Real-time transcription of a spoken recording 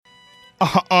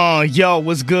Yo,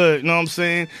 what's good? You know what I'm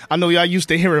saying? I know y'all used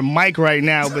to hearing Mike right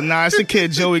now, but nah, it's the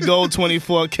kid Joey Gold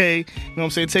 24K. You know what I'm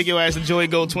saying? Take your ass to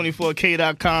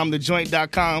joeygold24k.com,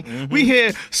 thejoint.com. We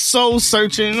here soul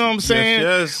searching, you know what I'm saying?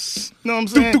 Yes. You know what I'm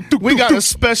saying? We got a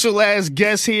special ass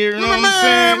guest here, you know what I'm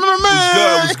saying?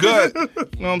 What's good?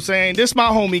 You know what I'm saying? This my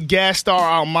homie Gastar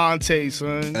Almonte,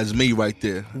 son. That's me right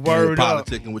there. Word up.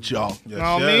 Politicking with y'all. You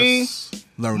know what I mean?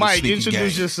 Learn Mike, the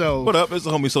introduce yourself. What up? It's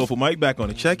the homie Soulful Mike back on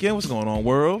the check-in. What's going on,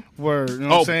 world? Word, you know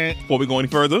what I'm saying? Before we go any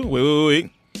further, wait.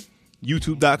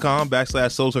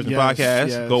 YouTube.com/Soul Searching Podcast.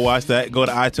 Yes. Go watch that. Go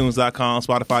to iTunes.com,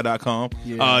 Spotify.com.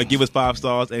 Yeah. Give us 5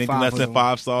 stars. Anything 5 less of than them.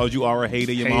 5 stars, you are a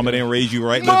hater. Your Hater. mama didn't raise you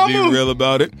right. Let's be real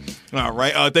about it. All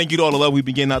right. Thank you to all the love we've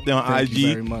been getting out there on Thank IG. you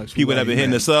very much. People that have been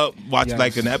hitting us up, watching Yes.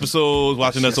 like in the episodes,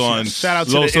 watching us on. Shout out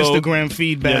to Loso. the Instagram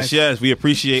feedback. Yes. We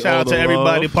appreciate Shout all out the to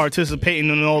everybody love, participating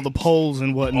in all the polls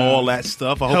and whatnot. all that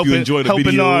stuff. I hope you enjoy the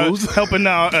videos. Helping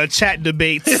our chat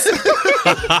debates.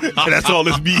 That's all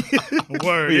this be.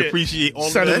 Word. We appreciate all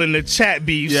of Settling that. the chat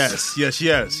beefs.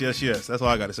 Yes. That's all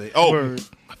I got to say. Oh, Word.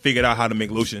 I figured out how to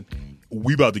make lotion.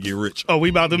 We about to get rich. Oh, we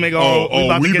about to make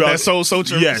that soul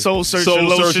searching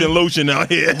lotion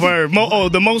out here. Word.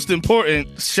 The most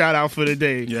important shout out for the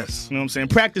day. Yes. You know what I'm saying?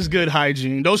 Practice good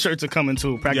hygiene. Those shirts are coming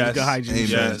too. Practice Yes. good hygiene. Amen.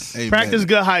 Yes. Amen. Practice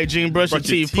good hygiene. Brush your Brush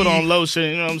your teeth. Put on teeth. lotion.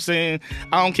 You know what I'm saying?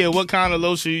 I don't care what kind of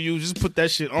lotion you use. Just put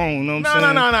that shit on. You know what I'm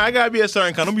saying? No. I gotta be a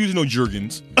certain kind. I'm using no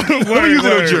Jergens. Word, I'm using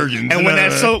no word. Jergens. And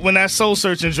when that soul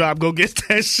searching drop, go get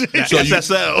that shit. So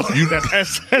SSL.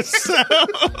 That's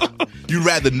SSL. You'd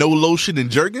rather no lotion than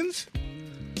Jergens?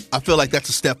 I feel like that's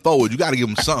a step forward. You got to give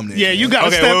them something. Yeah, you got to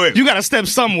Okay, step. wait. You got to step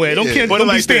somewhere. Don't Yeah. don't be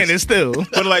like standing this. still.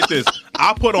 Put it like this.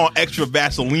 I put on extra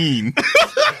Vaseline.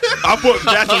 I put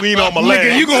Vaseline on my legs.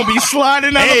 Nigga, you gonna be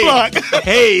sliding down the block.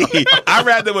 Hey, I'd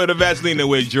rather wear the Vaseline than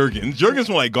wear Jergens. Jergens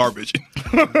smell like garbage.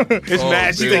 It's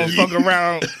nasty. You gonna fuck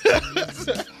around.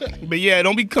 But yeah,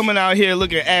 don't be coming out here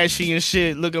looking ashy and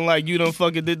shit, looking like you done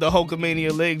fucking did the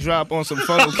Hulkamania leg drop on some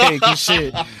funnel cake and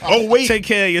shit. Oh, wait. Take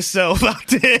care of yourself out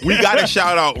there. We got to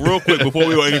shout out real quick before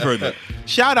we go any further.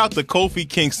 Shout out to Kofi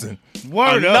Kingston.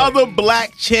 Word up. Another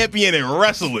black champion in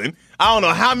wrestling. I don't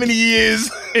know how many years.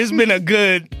 It's been a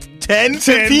good 10, 10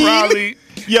 15? probably.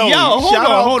 Yo, hold shout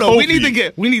out on. We Kofi.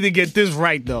 need to get this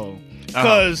right though.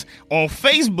 Because on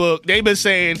Facebook they've been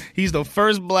saying he's the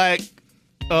first black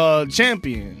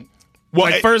champion. Well,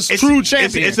 Like, first true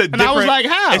champion. It's a And I was like,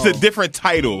 how? It's a different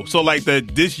title. So like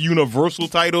this Universal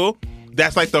title,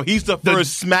 that's like he's the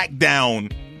first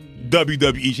SmackDown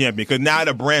WWE champion because now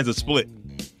the brands are split.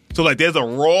 So like there's a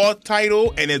Raw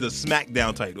title and there's a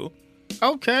SmackDown title.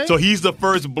 Okay. So he's the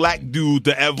first black dude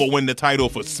to ever win the title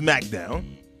for SmackDown.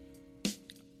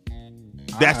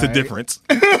 That's the difference.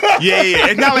 Yeah.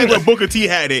 It's not like when Booker T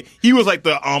had it. He was like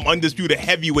the undisputed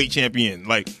heavyweight champion.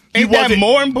 Like he Ain't that wasn't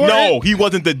more important? No, he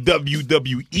wasn't the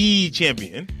WWE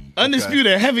champion.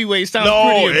 Undisputed heavyweight sounds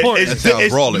pretty important. That sounds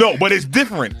brawling. No, but it's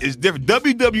different. It's different.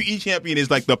 WWE champion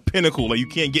is like the pinnacle. Like you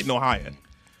can't get no higher.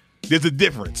 There's a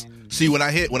difference. See, when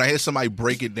I hear somebody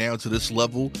break it down to this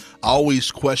level, I always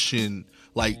question,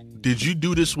 like, did you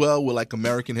do this well with like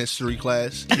American history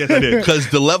class? Yes, I did. Because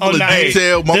the level of nice.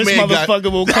 detail, my This man got.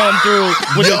 motherfucker will come through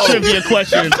with the trivia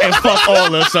questions and fuck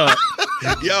all us up.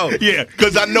 Yo, Yeah.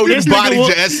 because I know you This nigga bodied will-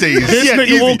 your essays. This Yeah, nigga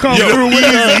easy. will come Yo, through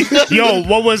with yo,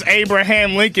 what was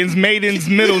Abraham Lincoln's maiden's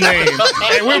middle name?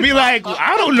 And we'll be like,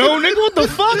 I don't know, nigga, what the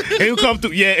fuck? And he'll come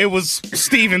through, yeah, it was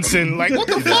Stevenson. Like, what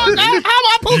the fuck? How am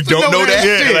I supposed You to don't know that?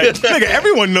 Yeah, like, nigga,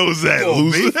 everyone knows that.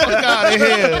 loser. Fuck out of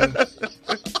here.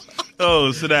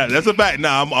 Oh, so that's a fact.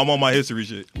 Nah, I'm on my history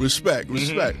shit. Respect.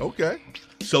 Okay.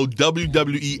 So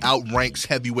WWE outranks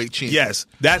heavyweight champion. Yes,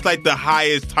 that's like the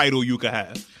highest title you could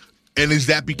have. And is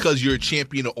that because you're a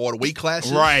champion of all the weight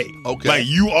classes? Right. Okay. Like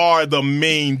you are the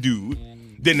main dude.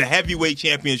 Then the heavyweight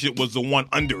championship was the one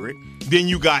under it. Then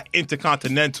you got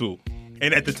Intercontinental.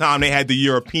 And at the time they had the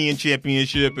European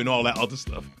Championship and all that other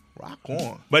stuff. Rock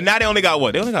on. But now they only got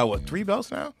what? They only got what? 3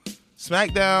 belts now?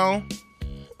 SmackDown,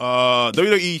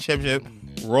 WWE Championship,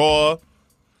 Raw,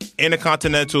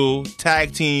 Intercontinental,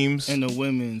 tag teams, And the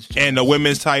women's. and the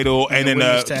women's title, and then the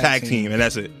women's tag team, and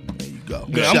that's it. There you go.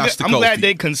 Good. Shouts to I'm Kofi. glad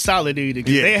they consolidated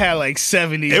because Yeah. they had like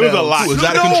 70 It was a belts. lot. It was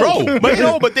out of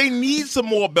control. But they need some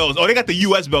more belts. Oh, they got the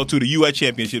U.S. belt too, the U.S.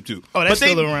 Championship too. Oh, that's But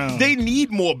they, still around. They need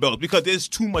more belts because there's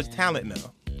too much talent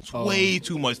now. It's Oh. way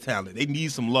too much talent. They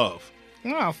need some love.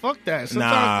 Nah, fuck that.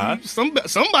 Nah.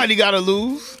 Somebody gotta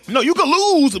lose. No, you can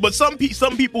lose, but some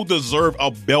people deserve a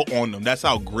belt on them. That's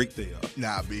how great they are.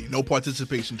 Nah, B. No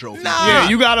participation trophy. Nah. Yeah,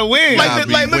 you gotta win. Like, Nah,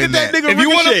 the- like B, look win at that that. nigga if you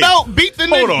want Ricochet. a belt, beat the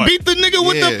Hold nigga. on. Beat the nigga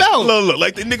with Yeah. the belt. Look,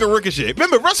 like the nigga Ricochet.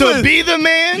 Remember, wrestling, To be the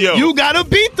man, Yo. you gotta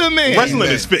beat the man. wrestling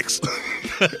Amen. is fixed.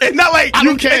 It's not like I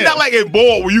don't care. It's not like a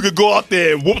ball where you could go out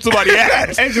there and whoop somebody's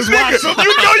ass And just watch Nigga, them.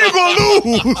 you know you're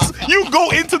gonna lose. You go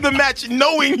into the match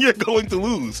knowing you're going to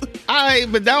lose. All right,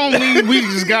 but that don't mean we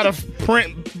just gotta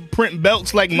print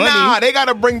belts like money. Nah, they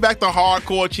gotta bring back the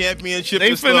hardcore championship They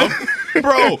and stuff.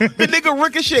 Bro, the nigga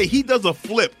Ricochet, he does a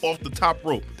flip off the top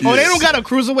rope. Oh, they don't got a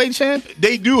cruiserweight champ?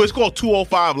 They do. It's called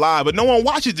 205 Live, but no one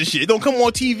watches this shit. It don't come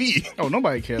on TV. Oh,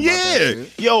 nobody cares about that Yeah.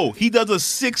 shit. Yo, he does a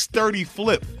 630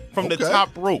 flip from the Okay. top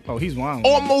rope. Oh, he's wild.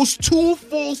 Almost 2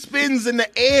 full spins in the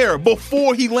air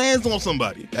before he lands on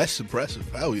somebody. That's impressive.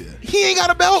 Hell yeah. He ain't got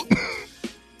a belt.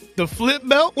 The flip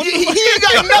belt? What he the fuck? ain't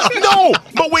got nothing. No,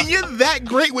 but when you're that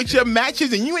great with your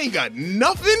matches and you ain't got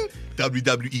nothing,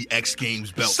 WWE X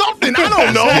Games belt. something I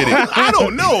don't know. I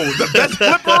don't know. The best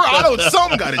flipper.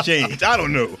 Something got to change. I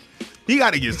don't know. He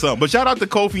got to get something. But shout out to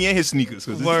Kofi and his sneakers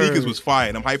because his Word. sneakers was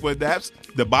fire. Them hyper adapts,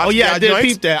 the box. Oh, yeah, I did joints.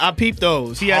 peep that. I peeped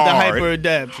those. He had the Hard. hyper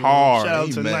adapt. Hard. Shout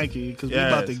out to Amen. Nike because Yes.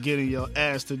 we about to get in your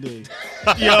ass today.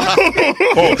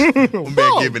 My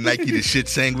man giving Nike the shit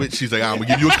sandwich. She's like, I'm gonna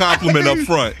give you a compliment up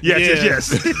front. Yes.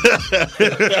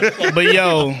 But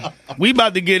yo, we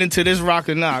about to get into this Rock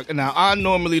and Knock. Now, I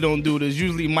normally don't do this.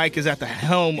 Usually Mike is at the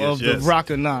helm Yes, of yes. the Rock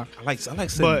and Knock. I like sitting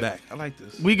But- back. I like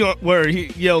this. We gon'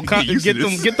 get used to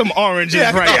this. get them oranges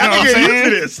Yeah, right. I can You know what get I'm used saying? to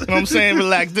this. You know what I'm saying?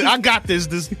 Relax. I got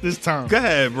this time. Go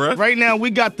ahead, bro. Right now, we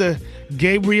got the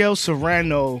Gabriel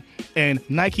Serrano and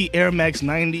Nike Air Max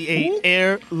 98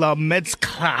 Air La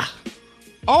Mezcla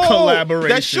collaboration.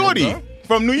 That's Shorty bro.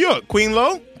 from New York. Queen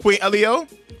Leo.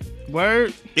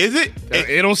 Word. Is it?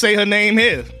 It don't say her name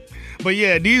here. But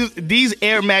yeah, these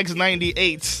Air Max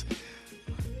 98s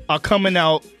are coming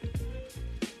out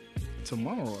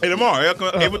tomorrow. Hey, tomorrow,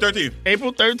 April 13th.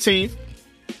 April 13th,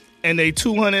 and they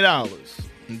 $200.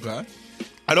 Okay.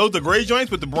 Are those the gray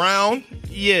joints with the brown?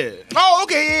 Yeah. Oh,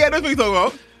 okay, yeah, that's what you're talking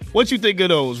about. What you think of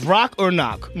those? Rock or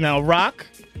knock? Now, rock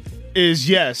is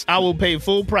yes. I will pay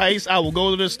full price. I will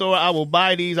go to the store. I will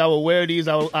buy these. I will wear these.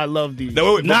 I love these.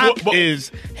 No, wait, knock before-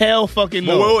 is hell fucking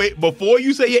But no. wait, before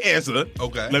you say your answer,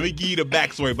 Okay. let me give you the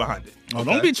backstory behind it. Oh,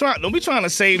 don't be trying to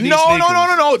save these No.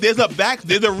 sneakers.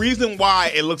 There's a reason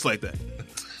why it looks like that.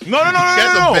 No.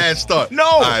 That's a bad start. No.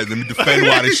 All right, let me defend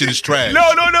why this shit is trash. No.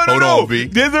 Hold on, B.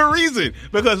 There's a reason.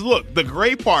 Because look, the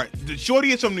gray part, the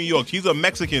Shorty is from New York. She's a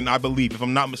Mexican, I believe, if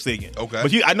I'm not mistaken. Okay.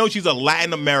 But I know she's a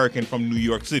Latin American from New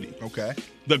York City. Okay.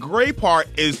 The gray part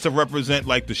is to represent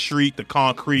like the street, the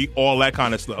concrete, all that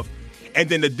kind of stuff. And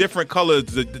then the different colors,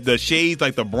 the shades,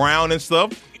 like the brown and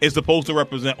stuff, is supposed to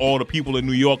represent all the people in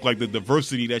New York, like the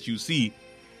diversity that you see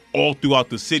all throughout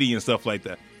the city and stuff like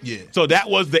that. Yeah. So that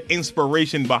was the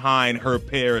inspiration behind her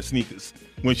pair of sneakers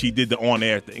when she did the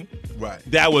on-air thing. Right.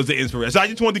 That was the inspiration. So I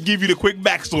just wanted to give you the quick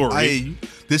backstory. I hear you.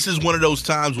 This is one of those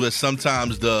times where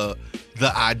sometimes the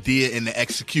idea and the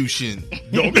execution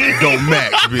don't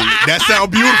match, B. That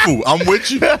sound beautiful. I'm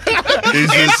with you.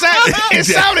 It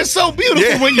sounded so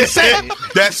beautiful when you said it.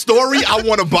 that story. I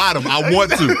want to bottom. I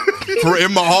want to. For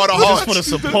in my heart of Just for the hearts,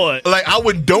 support. like I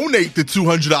would donate the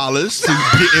 $200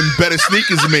 to getting better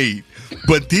sneakers made.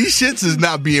 But these shits is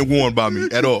not being worn by me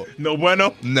at all. No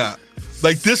bueno. Nah.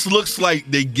 Like this looks like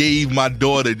they gave my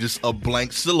daughter just a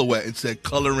blank silhouette and said,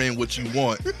 color in what you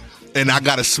want. And I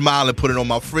got to smile and put it on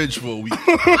my fridge for a week.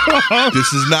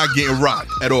 This is not getting rocked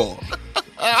at all.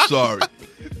 Sorry.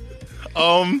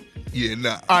 Yeah,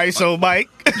 nah. All right, so Mike,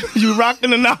 you rocking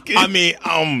the knocking. I mean,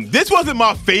 this wasn't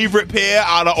my favorite pair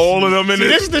out of all of them. In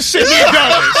This is the shit he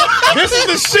does. This is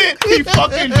the shit he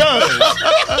fucking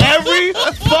does. Every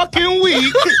fucking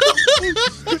week,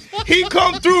 he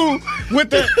come through with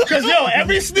because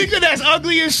every sneaker that's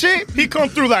ugly as shit, he come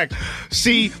through like,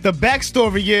 see, the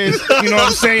backstory is, you know what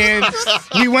I'm saying?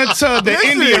 We went to the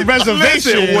Indian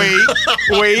reservation. Listen,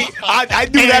 wait. I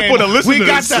do that and for the listeners. we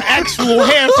got the actual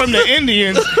hair from the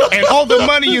Indians, and all the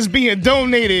money is being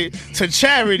donated to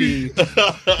charity,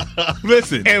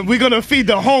 Listen. and we're gonna feed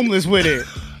the homeless with it.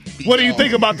 What do you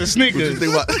think about the sneakers?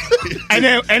 Think about-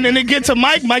 And then it get to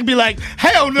Mike. Mike be like,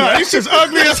 hell no, this shit's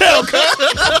ugly as hell.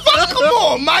 Come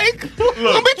on, Mike.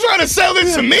 Don't be trying to sell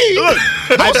this to me.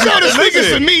 Don't sell the sneakers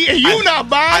to me and you not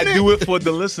buying I it. do it for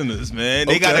the listeners, man.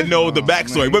 They Okay. got to know the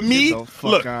backstory. man, But me, get the fuck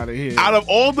look, outta here. out of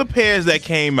all the pairs that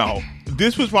came out,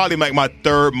 this was probably like my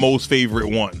third most favorite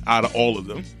one out of all of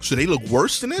them. So they look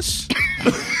worse than this?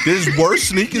 There's worse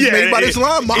sneakers Yeah, made by this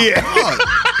line? My yeah. God.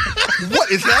 What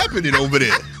is happening over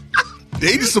there?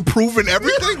 They just approving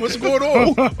everything? What's going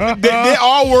on? There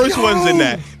are worse ones than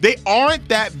that. They aren't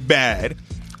that bad,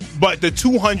 but the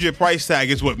 $200 price tag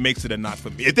is what makes it a knock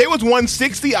for me. If they was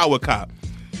 $160, I would cop.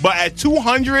 But at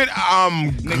 $200,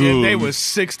 I'm good. Nigga, if they was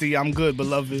 60, I'm good,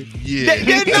 beloved. Yeah, They're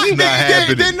it's not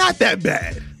happening. they're not that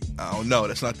bad. I don't know.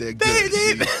 That's not that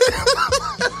good.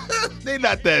 They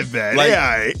not that bad. Like, They all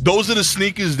right. those are the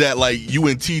sneakers that like you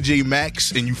in TJ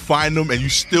Maxx and you find them and you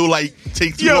still like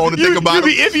take too long to think about them.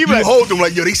 You hold them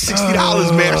like, yo, they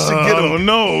 $60, man. I should get them.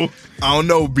 No. I don't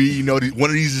know, B. You know, one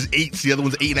of these is 8, the other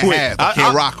one's 8.5. I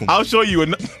can't rock them. I'll show you.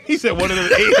 He said one of them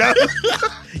 8.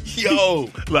 Yo,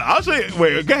 Look, I'll show you.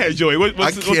 Wait, go ahead, Joey. What's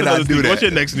cannot do that. What's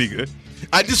your next sneaker?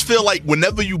 I just feel like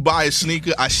whenever you buy a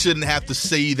sneaker, I shouldn't have to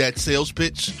say that sales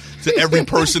pitch to every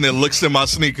person that looks in my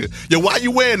sneaker. Yo, why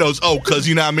you wearing those? Oh, because,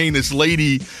 you know what I mean, this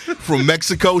lady from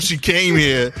Mexico, she came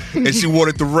here and she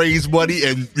wanted to raise money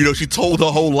and, you know, she told her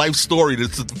whole life story to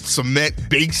cement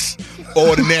base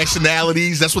all the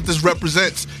nationalities. That's what this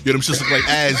represents. Yo, them just look like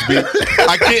ass, bitch.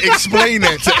 I can't explain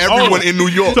that to everyone in New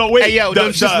York. So wait, Hey, yo,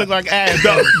 them just look like ass.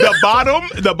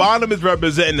 the bottom is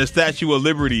representing the Statue of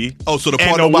Liberty. Oh, so the and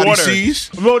part the nobody water.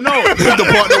 sees? Well, no. The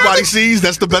part nobody sees,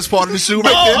 that's the best part of the shoe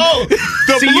right there?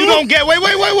 The See, blue- you don't get. Wait.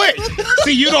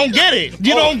 See, you don't get it.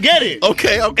 You don't get it.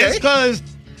 Okay. It's because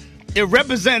it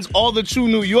represents all the true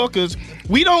New Yorkers.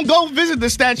 We don't go visit the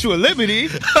Statue of Liberty.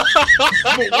 See,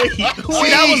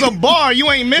 that was a bar. You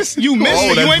ain't miss. You missed Oh, it.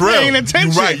 You that's ain't real. paying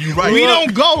attention. You right. We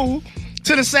don't go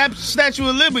to the Statue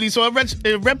of Liberty, so it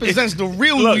represents the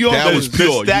real Look, New Yorkers. that was pure.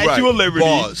 The You're Statue right. of Liberty,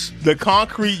 Bars. the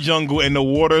concrete jungle, and the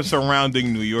water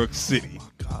surrounding New York City.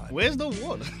 Where's the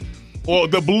water? Well,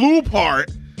 the blue part,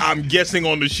 I'm guessing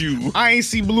on the shoe. I ain't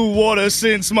see blue water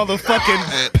since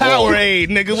motherfucking Powerade,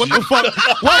 nigga. What the fuck?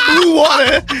 What blue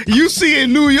water you see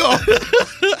in New York?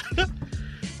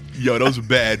 Yo, those are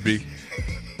bad, B.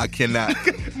 I cannot.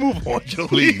 Move on, Joey.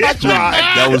 Please. I tried.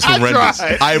 That was horrendous.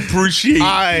 tried. I appreciate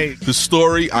Alright. the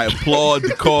story. I applaud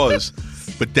the cause.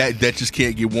 But that just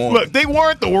can't get warm. Look, they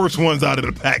weren't the worst ones out of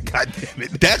the pack,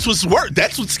 goddammit. That's what's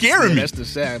That's what's scaring me. That's the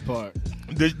sad part.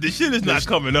 The shit is not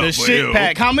coming up. The but shit yo,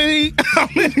 pack. How many?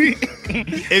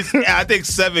 It's, I think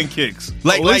 7 kicks.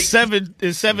 Like, It's seven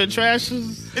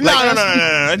trashes.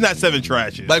 No. It's not 7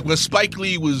 trashes. Like when Spike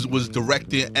Lee was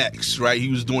directing X, right? He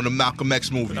was doing the Malcolm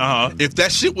X movie. Uh-huh. If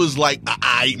that shit was like a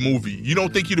aight movie, you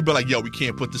don't think you'd have been like, yo, we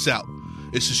can't put this out.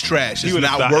 It's just trash. It's would've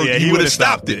not stopped- working. yeah, he he would have would've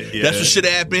stopped stopped it. it, yeah. That's what should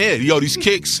have happened here. Yo, these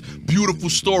kicks, beautiful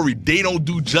story. They don't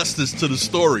do justice to the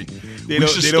story. They We don't-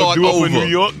 should they don't start do it for over. New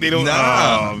York? They don't-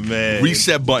 Nah. Oh, man.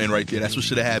 Reset button right there. That's what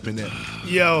should have happened there.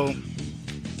 Yo,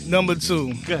 number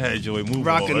 2. Go ahead, Joey. Move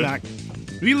Rock on. and knock.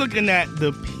 We looking at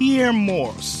the Pierre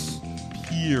Morse.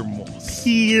 Pierre Moss.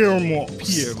 Pierre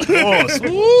Morse.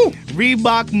 Woo!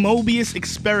 Reebok Mobius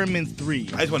Experiment 3.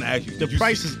 I just want to ask you. The did you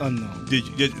price see- is unknown. Did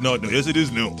you? No. Yes, it is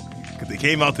new. Because they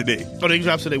came out today. Oh, they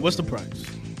dropped today. What's the price?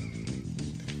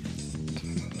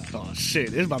 Oh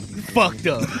shit, it's about to be fucked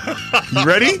up. You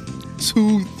ready?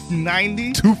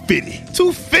 $290. 250.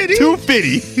 $250.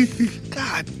 250.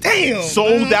 God damn.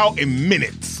 Sold man. out in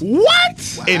minutes.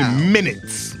 What? In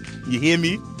minutes. You hear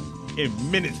me?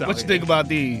 In minutes. What you think about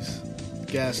these?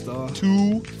 Gas Star.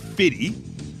 250.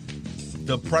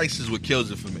 The price is what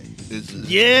kills it for me.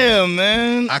 Yeah,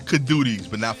 man. I could do these,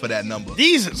 but not for that number.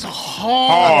 These is I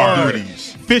hard. could do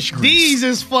these. Fish grease. These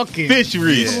is fucking Fish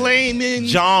grease. flaming.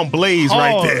 John Blaze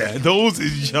right Hard. there. Those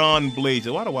is John Blaze.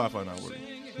 Why the Wi-Fi not working?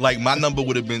 Like my number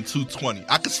would have been 220.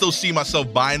 I could still see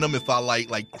myself buying them if I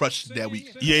like crushed that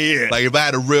week. Yeah. Like if I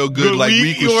had a real good Good like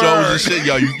week, week with shows word. and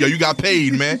shit, you got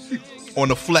paid, man. On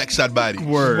the flex, I'd buy these.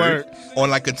 Word. On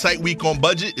like a tight week on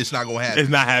budget, it's not gonna happen. It's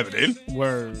not happening.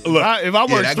 Word. Look, if I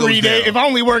work that 3 goes days, down. if I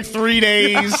only work 3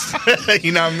 days,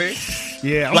 You know what I mean?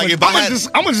 yeah, I'm Like, gonna, if I I'm gonna had-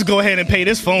 just go ahead and pay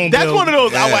this phone That's bill. one of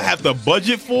those I Yeah. would have to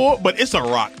budget for, but it's a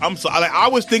rock. I'm so like I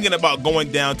was thinking about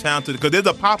going downtown to because there's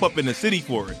a pop up in the city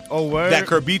for it. Oh, word. That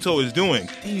Curbito is doing.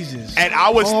 Jesus. And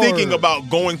I was Hard. thinking about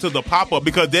going to the pop up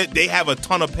because they have a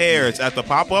ton of pairs at the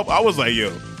pop up. I was like,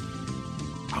 yo,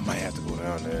 I might have to go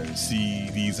down there and see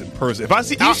these in person. If I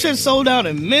see These shit sold out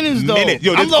in minutes, though. Minutes.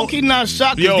 Yo, I'm there's low key not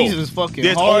shocked because these is fucking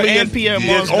there's hard. only And Pierre there's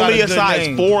Morse got only a good size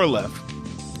name. 4 left.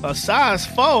 A size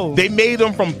 4. They made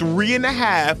them from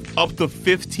 3.5 up to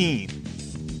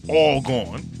 15, all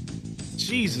gone.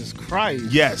 Jesus Christ.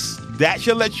 Yes, that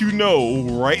should let you know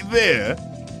right there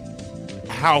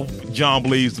how John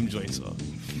Blaze them joints are.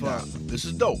 Nah, this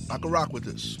is dope. I can rock with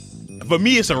this. For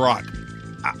me, it's a rock.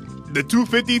 The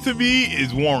 250 to me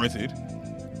is warranted.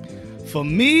 For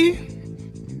me,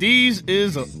 these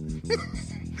is a.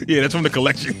 Yeah, that's from the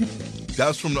collection. That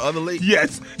was from the other lady.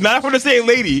 Yes, not from the same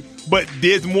lady, but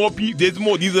there's more. There's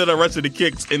more. These are the rest of the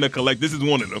kicks in the collect. This is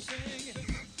one of them.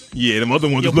 Yeah, them other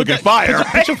ones Yo, is looking fire.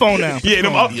 Put your phone down. Yeah,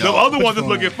 them, Yo, them other put ones is your phone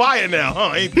looking down. fire now,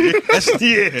 huh? Ain't they?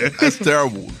 yeah, That's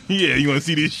terrible. yeah. You want to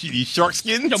see these shark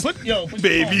skins? Yo, put your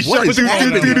Baby phone. What shark. is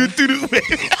happening? Doo-doo-doo-doo-doo.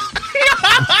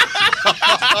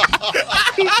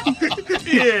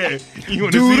 Yeah. You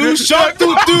want to see Doo-doo, this? shark,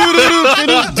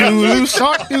 doo-doo-doo-doo, doo-doo,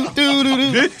 shark,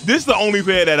 doo-doo-doo-doo. This is the only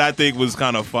pair that I think was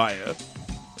kind of fire.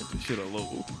 This shit a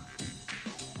logo.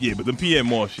 Yeah, but the PM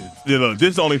more shit. You know, this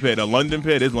is the only pair. The London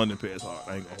pair, this London pair is hard.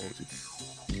 I ain't gonna hold you.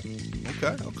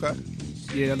 Okay.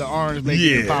 Yeah, the orange make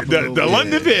it Yeah, pop a little the bit.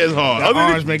 London pair is hard. The Other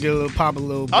orange than, make it a little pop a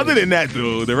little bit. other than that,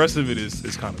 though, the rest of it is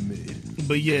kind of mid.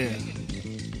 But yeah,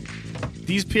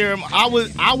 these pyramid, I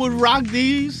would rock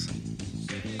these.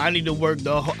 I need to work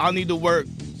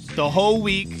the whole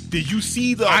week. Did you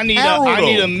see the I need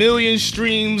a million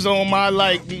streams on my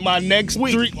next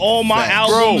all my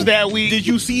albums that week. Did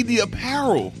you see the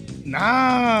apparel?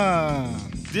 Nah.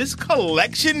 This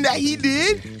collection that he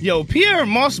did? Yo, Pierre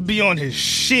must be on his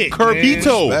shit.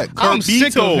 Curbito. Man. I'm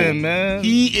sick of him, man.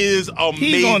 He is amazing.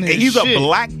 He's on his He's shit. a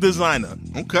black designer.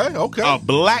 Okay. A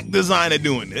black designer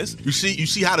doing this. You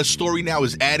see how the story now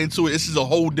is adding to it. This is a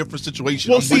whole different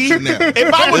situation. Well, I'm see, with you now.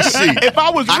 if I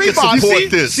was I can Reebok,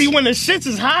 support this. See, when the shits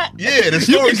is hot, Yeah, the you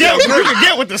story can sounds great.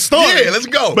 get with the story. Yeah, let's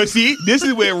go. but see, this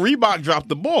is where Reebok dropped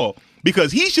the ball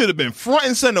because he should have been front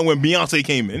and center when Beyonce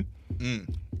came in.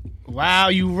 Wow,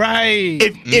 you right.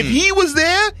 If he was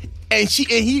there and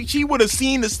she would have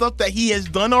seen the stuff that he has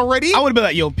done already. I would have been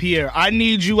like, yo, Pierre, I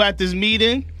need you at this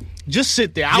meeting. Just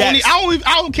sit there. Yes. I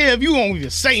don't care if you don't even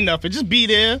say nothing. Just be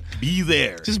there. Be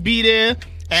there. Just be there.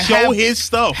 And Show his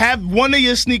stuff. Have one of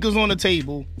your sneakers on the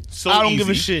table. So I don't easy. give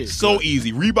a shit. So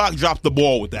easy. Reebok dropped the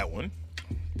ball with that one.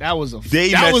 That was They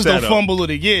that messed was the that up. fumble of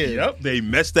the year. Yep. They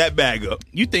messed that bag up.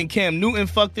 You think Cam Newton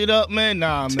fucked it up, man?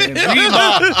 Nah, man.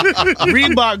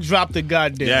 Reebok dropped the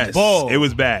goddamn Yes. ball. It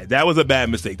was bad. That was a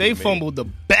bad mistake. They made. fumbled the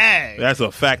bag. That's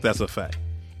a fact.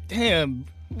 Damn.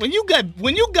 When you got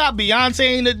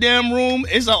Beyonce in the damn room,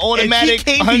 it's an automatic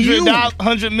came to you.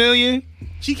 $100 million.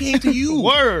 She came to you.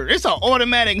 Word. It's an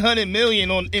automatic $100 million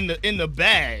in the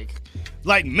bag.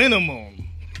 Like minimum.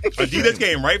 Adidas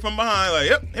came right from behind. Like,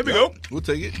 yep, here we go. We'll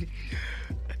take it.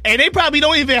 And they probably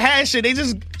don't even have shit. They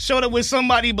just showed up with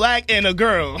somebody black and a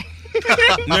girl.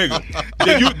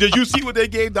 Nigga, did you see what they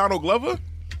gave Donald Glover?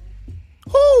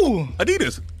 Who?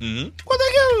 Adidas. What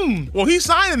they give him? Well, he's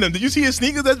signing them. Did you see his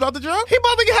sneakers that's about to drop? He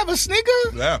about to have a sneaker?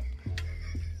 Yeah.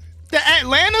 The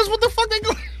Atlantas? What the fuck they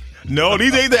going? No,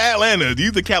 these ain't the Atlanta.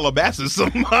 These the Calabasas.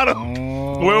 Wait.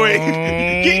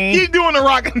 Keep doing the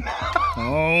rock.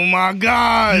 Oh my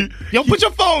God. Yo, put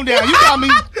your phone down. You got me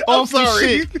off the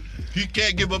shit. He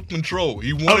can't give up control.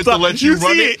 He wanted sorry. to let you You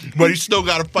run see it, it. but he still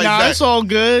got to fight Nah, back. it's all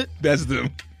good. That's them.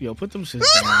 Yo, put them shits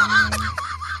down, man.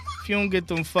 If you don't get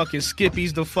them fucking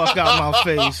skippies the fuck out my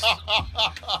face.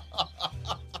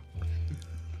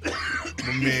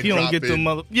 My man If you don't get dropping them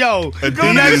mother... Yo, Adidas.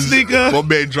 go next sneaker. My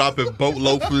man dropping boat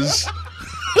loafers.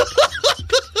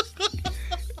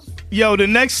 Yo, the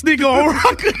next sneaker on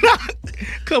Rock or Not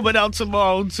coming out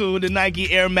tomorrow too. The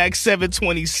Nike Air Max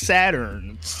 720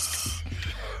 Saturn.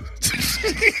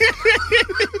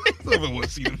 I don't want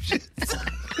to see them shit.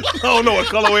 I don't know what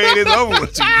colorway it is. I don't want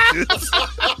to see them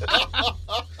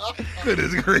shit.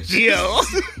 Goodness gracious. Yo,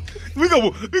 We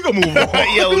gonna move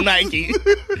on. yo, Nike.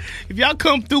 If y'all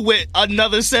come through with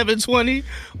another 720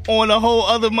 on a whole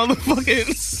other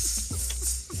motherfucking...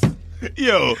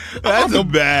 Yo, that's a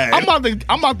bad. I'm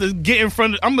about to get in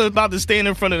front of... I'm about to stand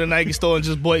in front of the Nike store and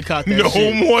just boycott that No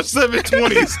shit. No more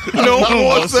 720s. No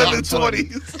more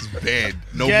 720s. It's bad.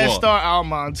 No Gas more. Star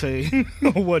Almonte.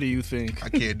 What do you think? I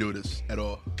can't do this at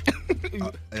all.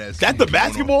 That's the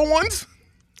basketball ones?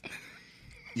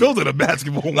 Those are the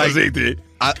basketball ones, ain't they?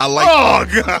 I like.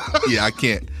 Oh, God. Yeah, I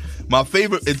can't. My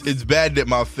favorite. It's bad that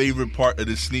my favorite part of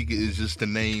the sneaker is just the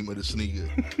name of the sneaker.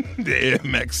 The Air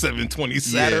Max 720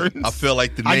 Saturn. Yeah, I feel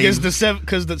like the name. I guess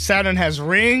because the Saturn has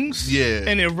rings. Yeah.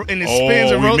 and it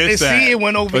spins and rotates. See, it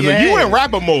went over your head. You in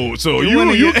rapper mode, so You went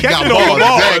in you your- catching Got all the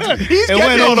balls, balls. exactly. He's It went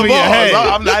catching all the over your head.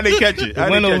 balls. I didn't catch it. It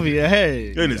went over your your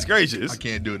head. Goodness gracious. I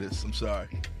can't do this. I'm sorry.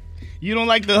 You don't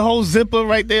like the whole zipper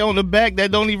right there on the back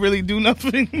that don't even really do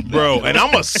nothing? Bro, and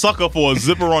I'm a sucker for a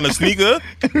zipper on a sneaker.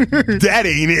 That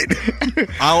ain't it.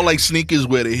 I don't like sneakers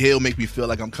where the heel make me feel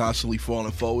like I'm constantly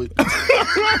falling forward.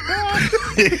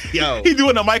 Yo, He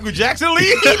doing the Michael Jackson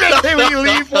lead. They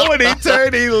lean forward, they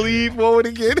turn, they lean forward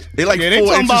again. they like Yeah, they 4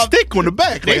 talking inches about- thick on the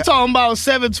back. They Like, talking about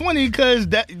 720 because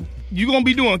that you gonna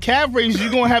be doing calf raises. You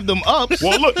gonna have them ups.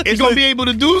 Well, look, you it's gonna a- be able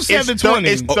to do 720.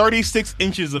 It's 36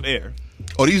 inches of air.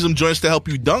 are these them joints to help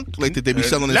you dunk? Like that they be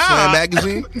selling in Nah. Slam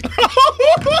magazine?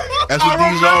 That's what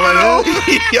these are right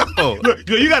here. Yo, Look,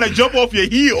 you gotta jump off your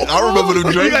heel. I remember them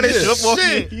You joints. gotta Yeah. jump off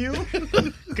Shit. your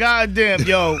heel. God damn,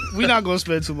 yo, we not gonna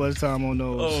spend too much time on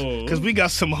those Oh. because we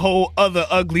got some whole other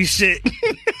ugly shit.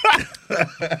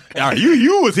 All right,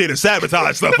 you was here to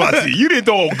sabotage stuff. I see. You didn't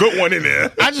throw a good one in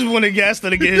there. I just wanted Gaster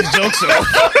to get his jokes off.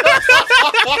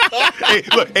 Hey,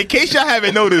 look, in case y'all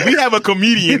haven't noticed, we have a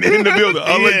comedian in the building,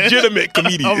 a legitimate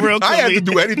comedian. A real I had to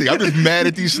do anything. I'm just mad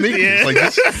at these sneakers. Yeah. Like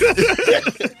this.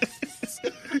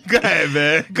 Go ahead,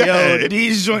 man. Go Yo, ahead.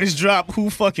 these joints drop. Who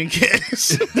fucking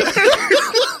cares?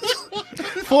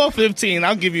 4:15.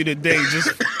 I'll give you the day just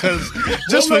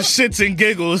for shits and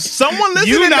giggles. Someone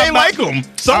listening You may not like them.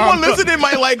 Someone Um, listening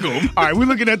might like them. All right, we're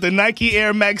looking at the Nike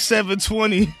Air Max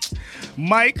 720.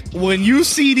 Mike, when you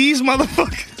see these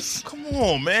motherfuckers, Come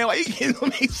on, man. Why you getting on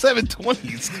these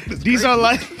 720s? these are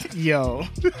like, yo.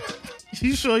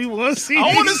 You sure you want to see? I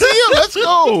want to these? see it. Let's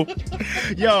go.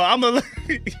 Yo, I'm a.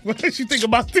 What did you think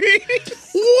about these?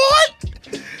 What?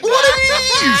 What are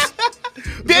these?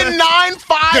 They're 9.5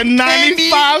 The candy.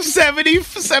 95, 70,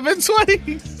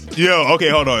 720. Yo, okay,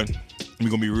 hold on. We're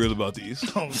going to be real about these.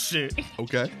 Oh shit.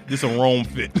 Okay. This a Rome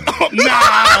fit.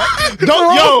 Nah,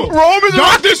 don't Rome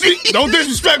is don't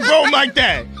disrespect Rome like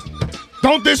that.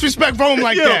 Don't disrespect Rome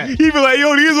like Yo, that. he be like,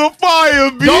 yo, these are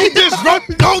fire, B. Don't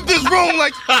diss Rome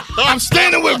like I'm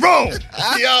standing with Rome.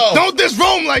 Yo. Don't diss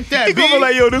Rome like that, He B. gonna be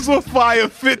like, yo, this was fire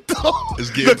fit, though.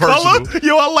 It's getting the color? personal.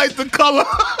 Yo, I like the color.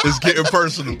 It's getting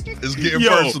personal. It's getting Yo,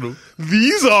 personal.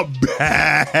 these are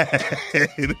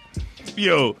bad.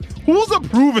 Yo, who's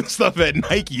approving stuff at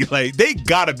Nike? Like, they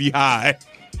gotta be high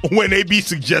when they be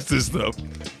suggesting stuff.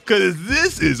 Cause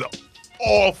this is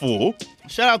awful.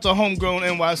 Shout out to Homegrown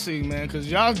NYC, man,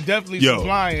 because y'all definitely Yo,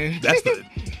 supplying. That's the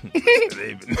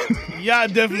Y'all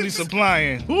definitely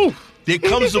supplying. Ooh. There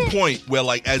comes a point where,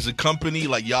 like, as a company,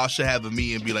 like, y'all should have a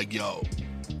meeting and be like, yo,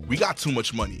 we got too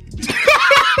much money.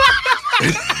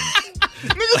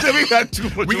 Niggas said we got too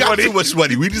much We got money. too much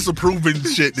money. We just approving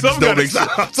shit that just Something don't gotta make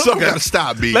sense. stop. Something gotta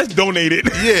stop, B. Let's donate it.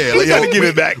 Yeah, we like, gotta yo, give we-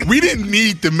 it back. We didn't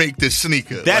need to make this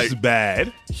sneaker. That's like,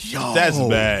 bad. yo. That's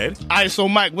bad. All right, so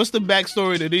Mike, what's the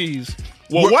backstory to these?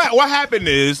 Well, what happened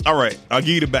is, all right, I'll give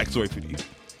you the backstory for these.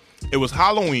 It was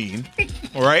Halloween,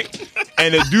 all right?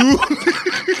 And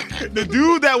the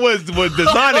dude that was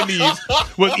designing these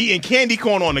was eating candy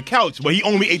corn on the couch, but he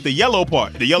only ate the yellow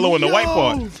part, the yellow and the white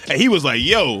part. And he was like,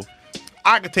 yo,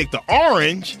 I could take the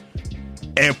orange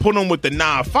and put them with the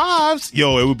 9.5s.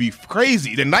 Yo, it would be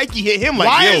crazy. The Nike hit him like,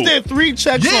 Why yo. is there 3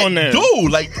 checks Yeah, on there?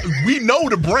 dude, like, we know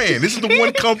the brand. This is the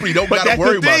one company don't But gotta that's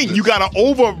worry the thing. about this. You gotta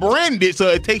over brand it so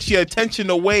it takes your attention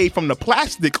away from the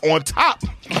plastic on top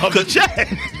of the check.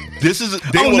 This is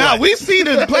they Oh, were nah, like, we see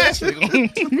the plastic. we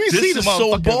see this the is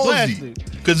so motherfucking ballsy. plastic.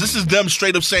 Because this is them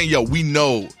straight up saying, yo, we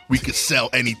know we could sell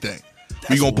anything.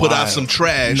 We gonna put out wild. some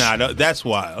trash. Nah, no, that's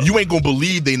wild. You ain't gonna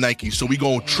believe they Nike, so we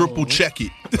gonna triple check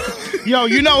it. Yo,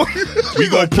 you know, We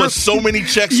gonna put so many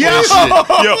checks Yo. on this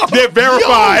shit. Yo, they're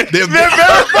verified. They're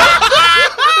verified.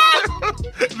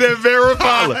 They're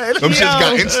verified. Them shits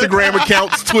got Instagram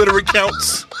accounts, Twitter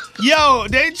accounts. yo,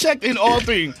 they checked in all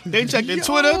 3. They checked in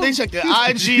Twitter, they checked in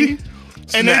IG,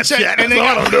 and they checked, Snapchat, and they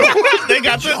that's all got, they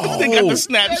got the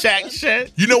Snapchat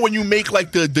shit. You know when you make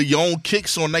like the your own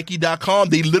kicks on Nike.com,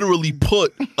 they literally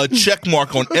put a check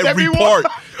mark on every Everyone. part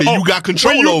that you got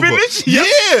control when you over. Finish,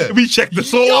 Yeah. we check the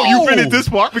sole. Yo. You finish this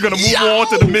part. We're gonna move Yo. on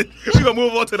to the we're gonna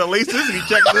move on to the laces. We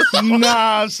check this.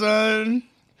 Nah, son.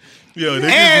 Yo,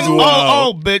 this And is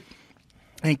wild. but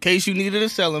in case you needed a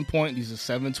selling point, these are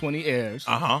 720 Airs.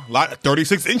 Lot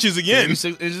 36 inches again.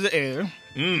 36 inches of air.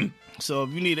 So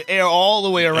if you need an air all the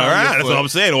way around, All right, your that's foot, what I'm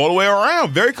saying. All the way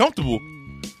around, very comfortable.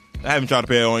 I haven't tried to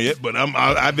pay it on yet, but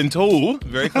I've been told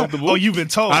very comfortable. Oh, you've been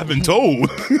told. I've been told.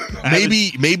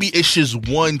 Maybe it's just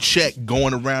one check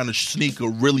going around the sneaker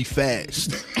really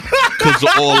fast because of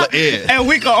all the air. and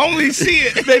we can only see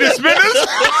it. They the spinners.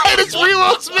 They the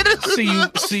real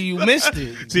spinners. See you missed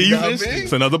it. See, you missed it.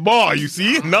 it's another bar. You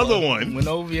see another one. Went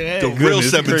over your head. The real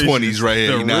Goodness 720s gracious. right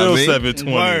here. The You know real what I mean?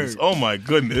 720s. Word. Oh my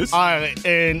goodness. All right,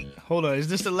 and hold on. Is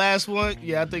this the last one?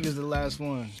 Yeah, I think it's the last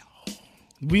one.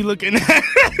 We looking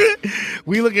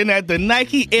at the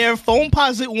Nike Air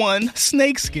Foamposite 1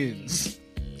 snakeskins.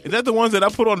 Is that the ones that I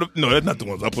put on the? No, that's not the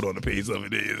ones I put on the page of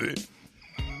it. Is it?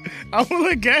 I'm gonna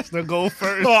let Gaster go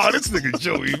first. Oh, this nigga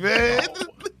Joey, man.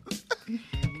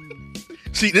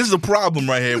 See, this is a problem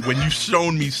right here. When you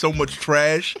shown me so much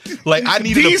trash, like I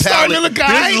needed These a palette. starting to look This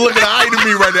aight. is looking eye to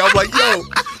me right now. I'm like, yo,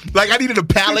 like I needed a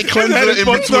palette cleanser in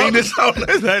between this.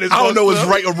 I don't know what's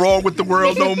right or wrong with the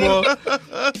world no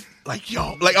more. Like,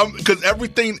 yo, like because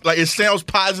everything, like it sounds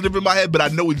positive in my head, but I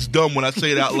know it's dumb when I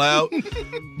say it out loud.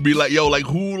 Be like, yo, like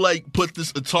who like put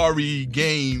this Atari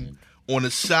game on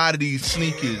the side of these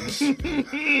sneakers?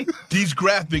 These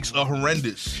graphics are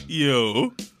horrendous.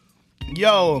 Yo.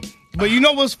 Yo, but you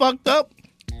know what's fucked up?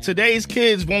 Today's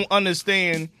kids won't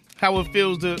understand how it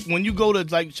feels to when you go to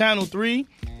like Channel 3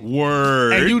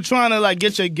 Word. and you trying to like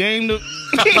get your game to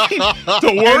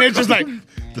to work. and it's just like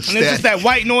it's just that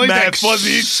white noise, Mad that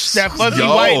fuzzy.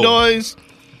 Yo. white noise.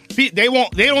 They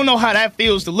don't know how that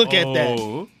feels to look at that.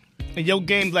 Oh, And your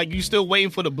game, like, you still waiting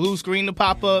for the blue screen to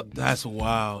pop up. that's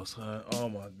wild, son. Oh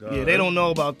my god. Yeah, they don't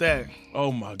know about that.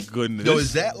 Oh my goodness. Yo,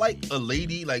 is that like a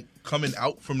lady like coming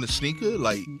out from the sneaker?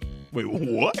 Like Wait,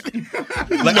 what?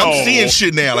 I'm seeing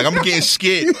shit now. Like I'm getting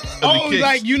scared. Of the Oh, kicks.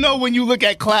 like, you know when you look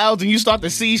at clouds and you start to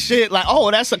see shit, like, oh,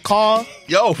 that's a car.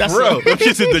 Yo, for That's real. What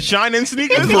is it? The shining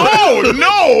sneakers? Oh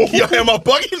no! Yo, am I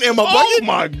bugging? Am I Oh bugging?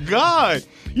 my god!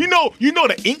 You know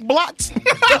the ink blots.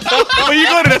 When you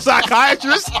go to the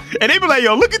psychiatrist and they be like,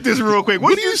 "Yo, look at this real quick.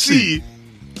 What do you see?"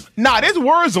 Nah, there's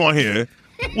words on here.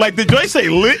 Like the joint say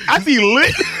lit. I see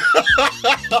lit.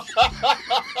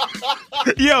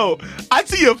 Yo, I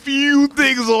see a few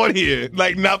things on here.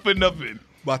 Like not for nothing.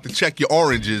 About to check your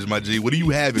oranges, my G. What do you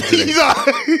have today?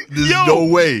 There's no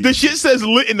way. The shit says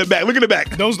lit in the back. Look at the back.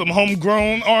 Those them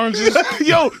homegrown oranges.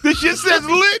 Yo, the shit says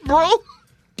lit, bro.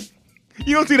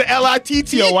 You don't see the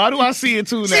LITT? Yo, why do I see it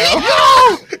too now?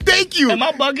 Yo, thank you. Am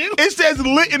I bugging? It says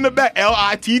lit in the back.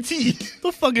 LITT.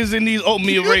 The fuck is in these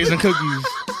oatmeal raisin cookies?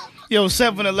 Yo,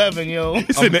 7-Eleven, yo.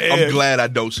 It's in the air. I'm glad I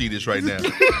don't see this right now.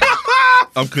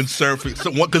 I'm concerned for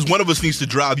because one of us needs to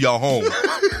drive y'all home.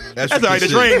 That's all right. The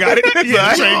train got it. That's Yeah, all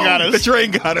right. the train got us. The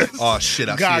train got us. Oh shit!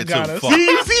 I God see it got too. us. Fuck. See,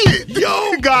 you see it.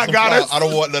 Yo, God got us. I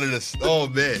don't want none of this. Oh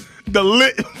man. The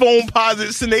lit foam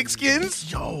posit snake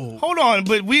skins. Yo. Hold on,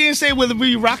 but we didn't say whether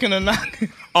we rocking or not.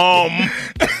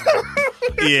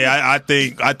 Yeah, I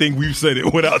think we've said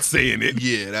it without saying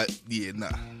it. Nah.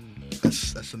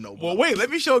 That's a no. Well, wait. Let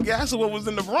me show Gasser what was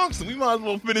in the Bronx, and we might as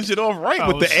well finish it off right Oh,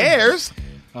 with the shit. airs.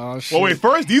 Oh, shit. Well, wait.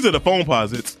 First, these are the foam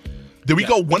posits. Did we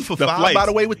go 1 for The 5 flights. by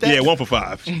the way with that? Yeah, 1 for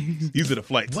 5. These are the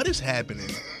flights. What is happening?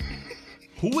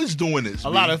 Who is doing this? A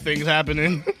lot of things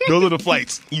happening. Those are the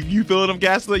flights. You feeling them,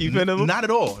 Gasser? You feeling them? Not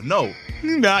at all. No.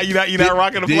 Nah, you're not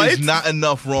rocking the There's flights. not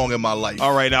enough wrong in my life.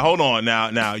 All right, now hold on.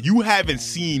 Now you haven't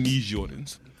seen these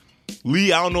Jordans,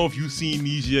 Lee. I don't know if you've seen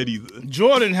these yet either.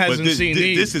 Jordan But hasn't seen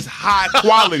these. this is high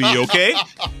quality, okay?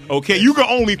 Okay, you can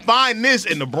only find this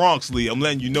in the Bronx, Lee. I'm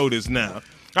letting you know this now.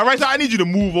 All right, so I need you to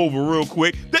move over real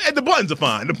quick. The buttons are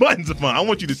fine. The buttons are fine. I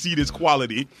want you to see this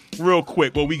quality real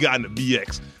quick. What we got in the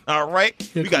BX. All right,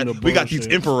 we got these bullshit.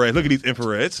 infrareds. Look at these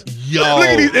infrareds. Yo. Look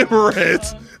at these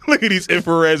infrareds. Look at these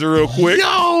infrareds real quick.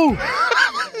 Yo.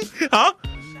 Huh?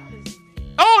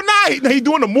 Oh, nah, he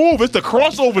doing the move. It's the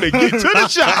crossover to get to the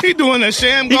shot. He doing a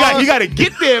sham He guard. got to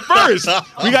get there first.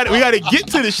 We got to get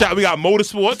to the shot. We got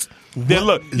motorsports. Then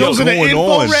look, Those are the going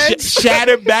on? infrareds.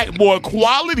 shattered backboard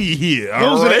quality here.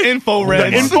 Those all are the right?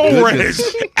 infrareds. The infrareds.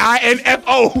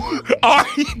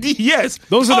 INFOREDS.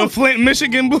 Those are the Flint,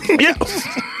 Michigan blues. Yeah.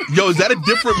 Yo, is that a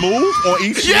different move on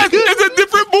each Yes, sneaker? it's a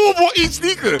different move on each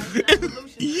sneaker.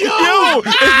 Yo,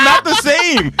 it's not the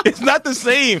same. It's not the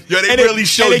same. Yo, they And really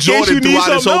showed and in case Jordan you need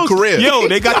throughout his something whole career. Yo,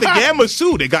 they got the gammas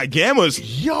too. They got gammas.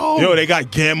 Yo, they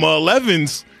got gamma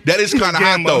 11s. That is kind of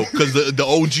hot Gamma. though, because the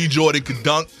OG Jordan could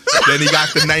dunk. Then he got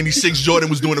the '96 Jordan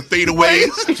was doing a fadeaway.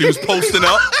 So he was posting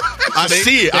up. I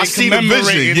see it. I see the vision.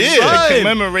 commemorating- Yeah. they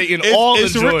commemorating all the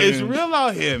Jordans. It's real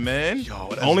out here, man. Yo,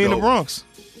 that's Only in the dope. Bronx.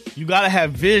 You gotta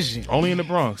have vision. Only in the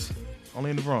Bronx.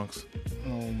 Only in the Bronx. Oh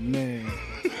man.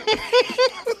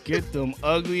 Get them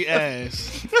ugly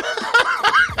ass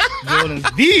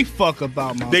Jordans the fuck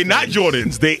about my They not face.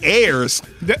 Jordans. They airs.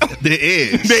 There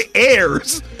is. They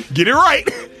airs. Get it right.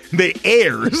 They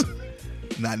airs.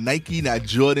 Not Nike, not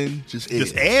Jordan, just Air.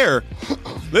 Just air.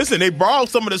 Listen, they borrowed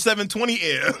some of the 720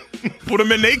 air, put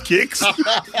them in their kicks,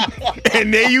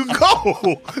 and there you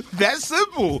go. That's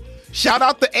simple. Shout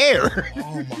out the air.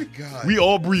 Oh my God. We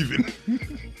all breathing.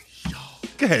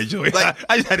 Go ahead, Joey. Like-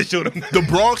 I just had to show them. The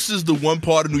Bronx is the one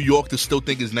part of New York that still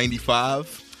think is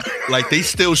 95. Like they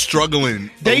still struggling.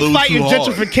 They a little fighting too hard.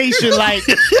 gentrification like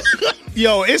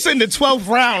yo, it's in the 12th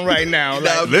round right now.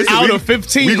 Like, listen, out we- of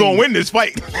 15. We gonna win this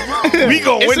fight. We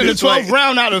gonna It's win in the this 12th fight.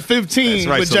 round out of 15 That's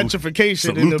right. with gentrification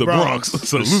in salute the Bronx.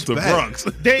 Salute the Respect. Bronx.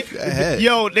 They, ahead.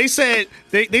 yo, they said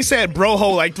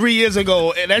broho like 3 years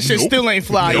ago, and that shit Nope. still ain't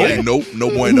fly Nope, yet. nope, no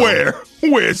bueno.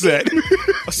 Where's that?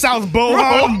 South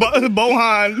Bohan,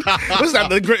 Bohan. What's that?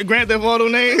 The Grand Theft Auto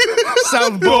name?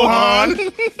 South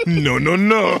Bohan. No.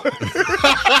 No.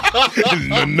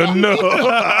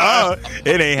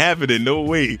 It ain't happening. No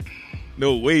way.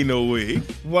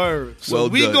 Word. So Well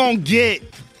we done. gonna get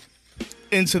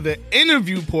into the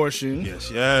interview portion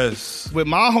Yes. with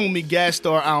my homie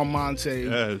Gastar Almonte.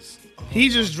 Yes. He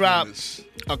just dropped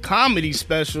a comedy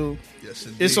special. Yes,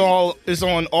 indeed. It's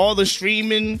on all the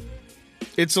streaming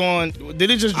It's on.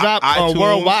 Did it just drop iTunes.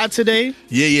 worldwide today?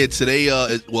 Yeah. Today,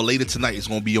 later tonight, it's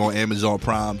gonna be on Amazon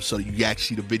Prime, so you can actually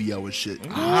see the video and shit.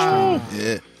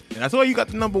 Yeah. And that's why you got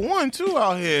the number one too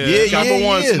out here. Yeah, number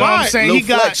one yeah. spot. I'm saying Lil he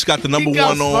got- Flex got the number he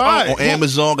got one spot. on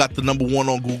Amazon, got the number one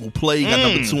on Google Play, got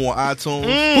number 2 on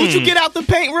iTunes. Who'd you get out the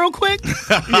paint real quick?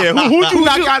 Yeah, who'd you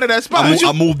knock out of that spot?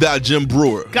 I moved out Jim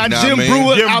Brewer. Got you know Jim what I mean?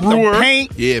 Brewer Jim out Brewer. the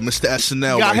paint. Yeah, Mr.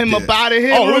 SNL. Got right him there. up out of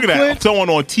here. Oh, real look at quick. that! Someone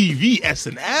on TV,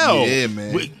 SNL. Yeah,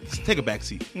 man. Wait, take a back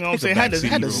seat. You know what I'm saying? Had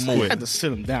to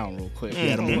sit him down real quick.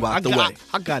 Had to move out the way.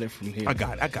 I got it from here. I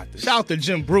got this. Shout out to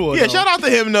Jim Brewer. Yeah, though. shout out to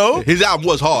him though. His album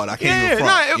was hard. I can't Yeah, even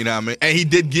front. nah, You know what I mean? And he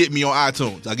did get me on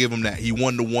iTunes. I give him that. He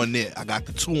won the one there. I got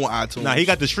the 2 on iTunes. Nah, he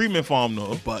got the streaming farm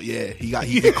though. But yeah, he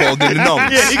called in the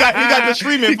numbers. Yeah, he got the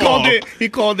streaming He farm.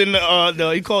 called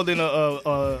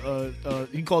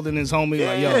in his homie.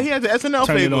 Yeah, like, yo, he had the SNL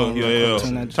turn it paper. on, Yeah, real yeah.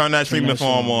 quick. Turn that streaming that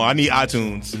farm shit on. I need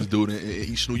iTunes. This dude in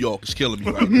East New York is killing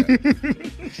me right now.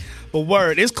 But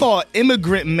word, it's called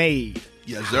Immigrant Made.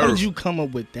 Yes, How sir. did you come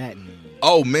up with that name?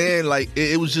 Oh man, like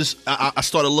it was just I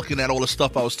started looking at all the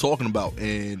stuff I was talking about,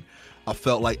 and I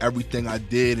felt like everything I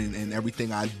did and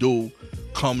everything I do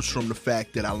comes from the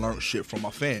fact that I learned shit from my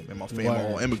fam, and my fam are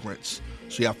all Word. immigrants.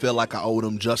 So yeah, I feel like I owe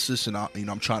them justice, and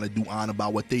I'm trying to do honor by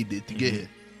what they did to get here.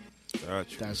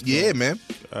 Got you. That's Yeah, dope. man.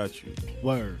 Got you.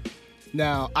 Word.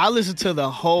 Now I listened to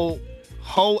the whole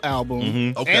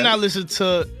album, Okay. and I listened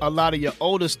to a lot of your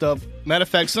older stuff. Matter of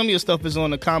fact, some of your stuff is on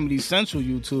the Comedy Central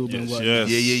YouTube and Yes, what. yes.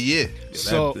 Yeah.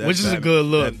 So, which is a good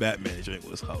look. That Batman joint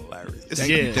was hilarious. Thank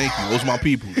Yeah. you, thank you. Those my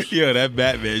people. Yeah, that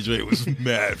Batman joint was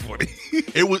mad funny.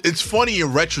 It's funny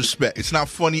in retrospect. It's not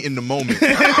funny in the moment. You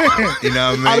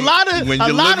know what I mean?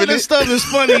 A lot of the stuff is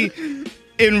funny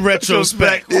in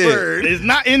retrospect. Word. It's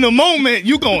not in the moment.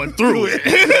 You going through it.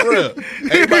 For real.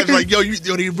 Everybody's like, yo,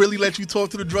 they really let you talk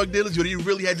to the drug dealers? Yo, they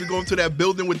really had you go into that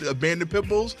building with the abandoned pit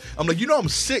bulls? I'm like, I'm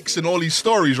 6 in all these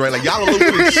stories, right? Like, y'all are a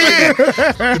little bit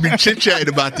excited to be chit-chatting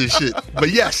about this shit.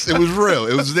 But yes, it was real.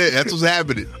 It was there. That's what's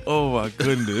happening. Oh my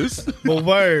goodness. But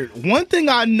word, one thing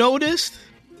I noticed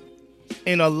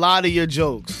in a lot of your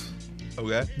jokes,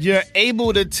 Okay. you're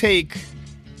able to take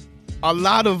a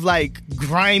lot of like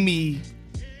grimy,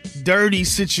 dirty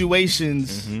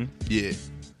situations Yeah.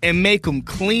 and make them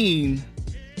clean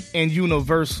and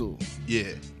universal. Yeah.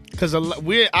 Because I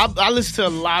listen to a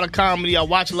lot of comedy. I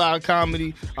watch a lot of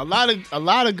comedy. A lot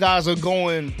of guys are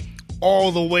going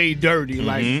all the way dirty.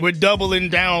 Like we're doubling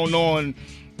down on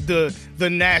the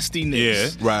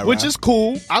nastiness. Yeah. Right, Which right. is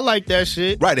cool. I like that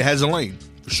shit. Right. It has a lane.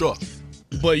 For sure.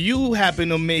 But you happen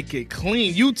to make it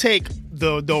clean. You take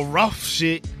the rough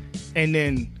shit and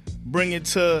then bring it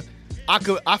to. I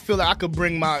feel like I could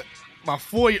bring a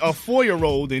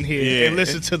 4-year-old in here Yeah. and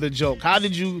listen to the joke. How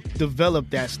did you develop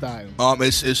that style?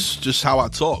 It's just how I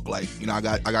talk. Like, I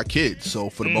got kids, so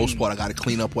for the most part, I got to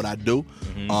clean up what I do.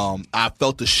 I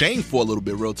felt ashamed for a little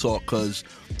bit, real talk, because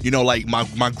like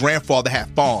my grandfather had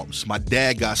farms, my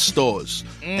dad got stores,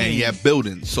 and he had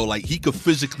buildings. So like he could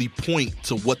physically point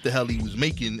to what the hell he was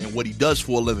making and what he does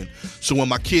for a living. So when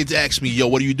my kids ask me, "Yo,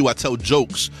 what do you do?" I tell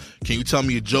jokes. Can you tell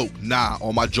me a joke? Nah,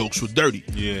 all my jokes were dirty.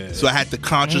 Yeah. So I had to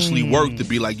consciously work to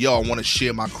be like, yo, I want to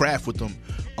share my craft with them.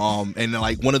 And then,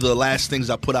 like, one of the last things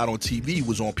I put out on TV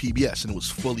was on PBS, and it was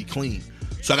fully clean.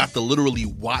 So I got to literally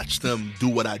watch them do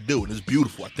what I do, and it's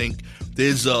beautiful. I think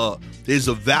there's a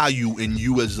value in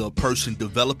you as a person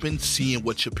developing, seeing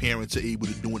what your parents are able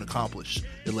to do and accomplish.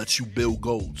 It lets you build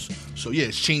goals. So yeah,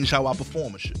 it's changed how I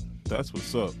perform and shit. That's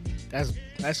what's up.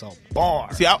 That's a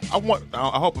bar. See, I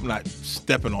hope I'm not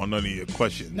stepping on none of your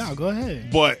questions. No, go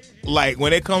ahead. But like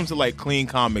when it comes to like clean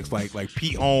comics, like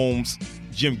Pete Holmes,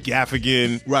 Jim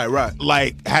Gaffigan, Right.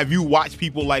 like have you watched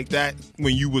people like that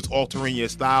when you was altering your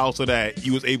style so that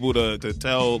you was able to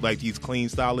tell like these clean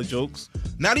style of jokes?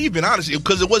 Not even, honestly,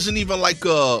 because it wasn't even like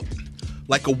a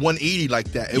 180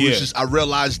 like that. It Yeah. was just, I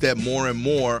realized that more and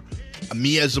more,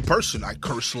 me as a person, I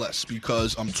curse less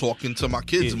because I'm talking to my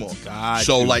kids more. Got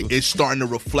So you. like it's starting to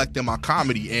reflect in my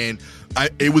comedy, and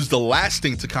it was the last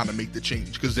thing to kind of make the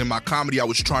change, because in my comedy I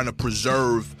was trying to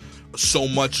preserve so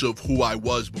much of who I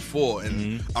was before,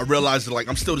 and I realized that like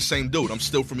I'm still the same dude. I'm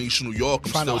still from East New York.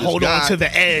 I'm Trying still to this hold guy. on to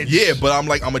the edge. Yeah, but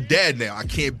I'm a dad now. I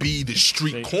can't be the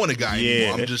street corner guy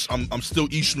Yeah. anymore. I'm still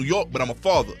East New York, but I'm a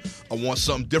father. I want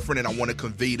something different, and I want to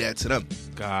convey that to them.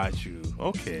 Got you.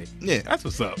 Okay. Yeah. That's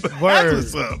what's up. Word.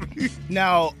 That's what's up.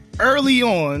 Now, early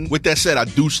on, With that said, I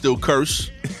do still curse.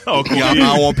 Oh, cool. I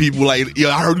don't want people like, yo,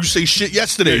 I heard you say shit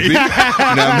yesterday. B. You know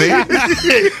what I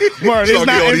mean? Word, So I get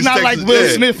all it's these not like texts, Will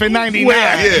yeah. Smith in '99.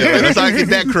 Yeah, that's how I get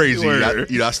that crazy. Word.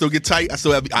 I still get tight.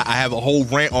 I have a whole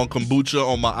rant on kombucha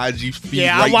on my IG feed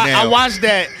Yeah, right now. I watched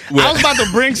that. Well- I was about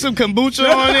to bring some kombucha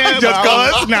on there. Just I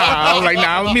cause? was like,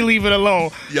 nah, let me leave it alone.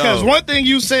 Yo. Because one thing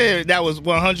you said that was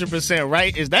 100%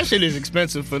 right is that shit is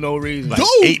expensive for no reason.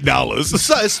 Dude, $8.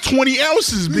 son, it's 20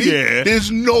 ounces, B. Yeah. There's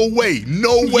no way,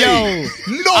 no way,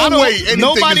 Yo, no way anything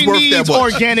nobody is worth needs that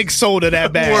much. organic soda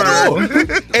that bad. No.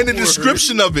 bro. And the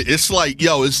description of it, it's like,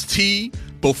 yo, it's tea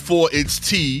before it's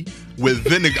tea with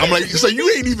vinegar. I'm like, so you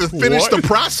ain't even finished What? the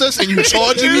process and you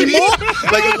charging me more?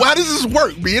 Like, why does this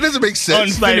work, B? It doesn't make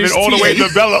sense. It's not even Unfinished all the way tea.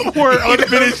 developed. Word,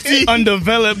 unfinished tea.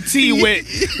 Undeveloped tea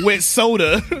with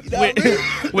soda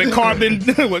with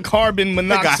carbon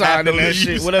monoxide and that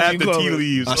shit. Whatever half you the call tea it.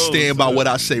 leaves. I stand by what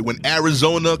I say. When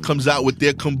Arizona comes out with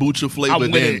their kombucha flavor, I'm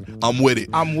with then it. I'm with it.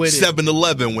 I'm with it.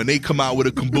 7-Eleven, when they come out with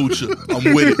a kombucha,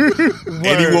 I'm with it.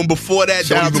 Anyone before that,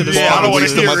 Shout out don't to even the bother sponsors.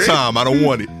 wasting my Hear it. time. I don't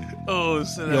want it. Oh,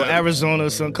 snap. Yo, Arizona,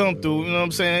 son, come through. You know what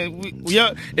I'm saying?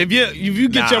 If you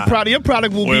get Nah. your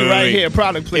product will be Wait, right wait. here.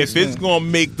 Product If placement. it's gonna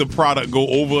make the product go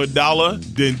over $1,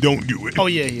 then don't do it. Oh,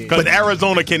 yeah, yeah. Because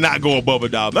Arizona cannot go above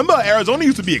 $1. Remember, Arizona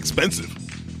used to be expensive.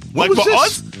 What Like was for this?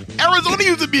 us, Arizona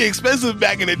used to be expensive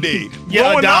back in the day. Yeah,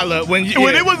 Growing up, $1 when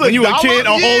it was when you a $1, kid, a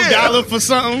yeah. whole $1 for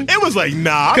something. It was like,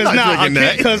 nah, I'm not drinking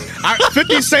that. Because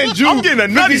 50 cent juice. I'm getting a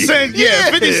nutty. 50 cent,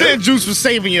 Yeah. 50 cent juice was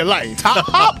saving your life. Top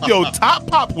Pop, yo, Top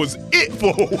Pop was it for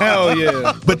a while. Hell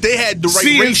yeah. But they had the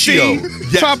right C&C, ratio.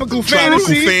 Tropical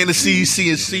Fantasy. Fantasy,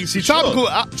 C&C. See, for sure.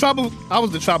 I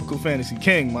was the tropical fantasy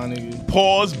king, my nigga.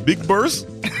 Pause, Big Burst.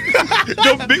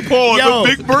 Yo, Big Pause, Yo.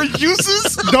 the Big Burst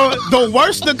juices. The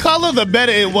worse the color, the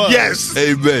better it was. Yes.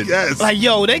 Amen. Yes. Like,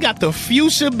 yo, they got the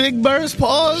fuchsia Big Burst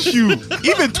pause. Shoot.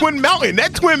 Even Twin Mountain,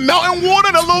 that Twin Mountain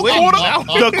water, the little Twin quarter,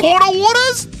 Mountain. the quarter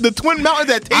waters, the Twin Mountain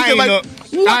that tasted like.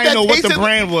 I ain't know what the tasted-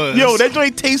 brand was. Yo, that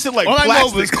joint tasted like All I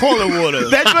plastic. know was cola water.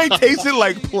 That joint tasted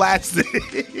like plastic.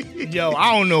 Yo,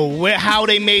 I don't know how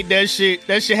they made that shit.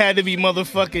 That shit had to be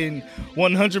motherfucking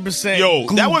 100%. Yo,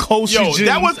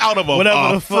 that was out of a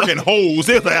whatever the fuck. fucking hose.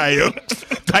 They was like, "Hey, yo,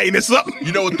 tighten this up."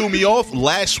 You know what threw me off?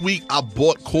 Last week, I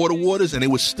bought quarter waters, and it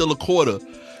was still a quarter.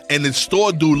 And the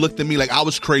store dude looked at me like I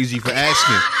was crazy for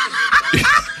asking.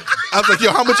 I was like,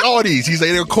 yo, how much are these? He's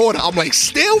like, they're a quarter. I'm like,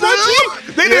 still, my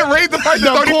G? They didn't raise the price to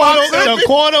The 35 cents.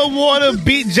 quarter water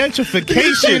beat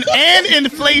gentrification and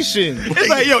inflation. It's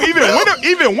like, yo,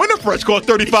 even Winter Fresh cost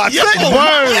 35 cents.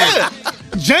 Word.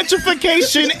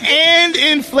 Gentrification and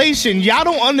inflation. Y'all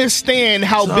don't understand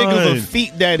how big of a Son.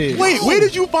 feat that is. Wait, where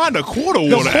did you find the quarter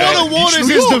the water? quarter waters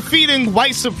New is York. defeating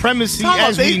white supremacy Time out,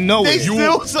 as we know they it.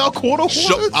 still sell quarter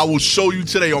waters? I will show you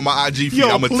today on my IG feed. Yo,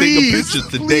 I'm gonna please, take a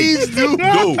picture today. please do.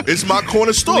 Dude, it's my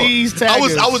corner store. Please tag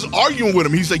us. I was arguing with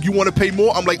him. He's like, you want to pay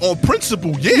more? I'm like, on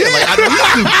principle, yeah. Like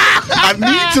I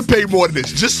need to pay more than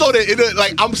this, just so that it.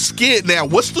 Like I'm scared now.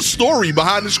 What's the story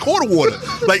behind this quarter water?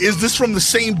 Like, is this from the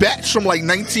same batch from like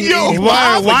 1985?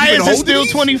 Why Like, you been is it holding still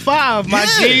these? 25, my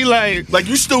Yeah. G? Like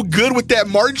you still good with that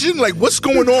margin? Like what's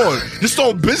going on? Just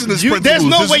on business principles. there's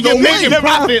no way you're making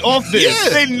profit off this. Yeah.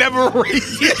 They never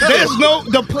raised it. There's no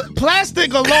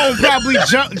plastic alone probably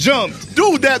jumped.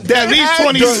 Dude, that At least had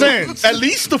 20 the- cents. At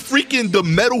least the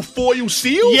metal foil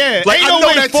seal. Yeah, like ain't I no know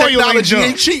way that foil ain't technology jump.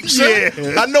 ain't cheap, son.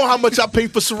 Yeah. I know how much I pay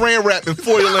for saran wrap and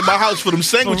foil in my house for them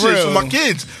sandwiches real. for my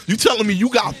kids. You telling me you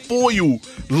got foil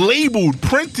labeled,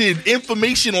 printed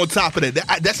information on top of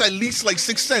that? That's at least like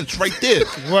 6 cents right there.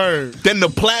 Word. Then the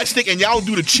plastic, and y'all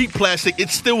do the cheap plastic. It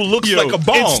still looks Yo, like a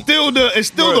bomb. It's still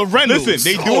the Reynolds.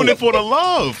 Listen, they doing it for the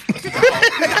love. for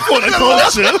the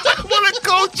culture. For the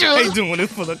culture. They doing it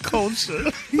for the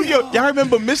culture. Yo, y'all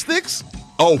remember Mystics?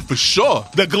 Oh, for sure.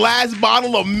 The glass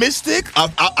bottle of Mystic?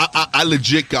 I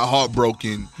legit got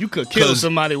heartbroken. You could kill 'Cause,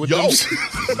 somebody with yo,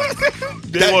 them.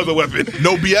 There was a weapon.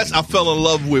 No BS. I fell in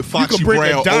love with Foxy could break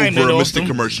a Brown diamond over a off Mystic them.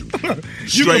 commercial. You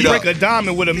Straight can up. break a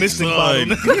diamond with a Mystic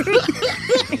bottle.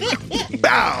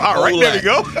 Bow. All right, there we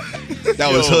go.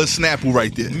 That was Yo. her Snapple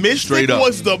right there. Mystic Straight up.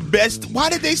 was the best. Why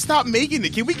did they stop making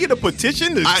it? Can we get a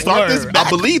petition to start this Word. back? I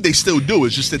believe they still do.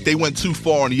 It's just that they went too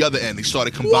far on the other end. They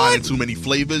started combining too many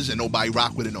flavors, and nobody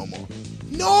rock with it no more.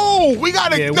 No, we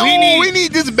gotta. Yeah, no, we we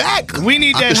need this back. We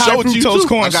need I that can high show it to you fructose too.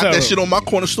 corn I got syrup. that shit on my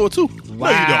corner store too. No,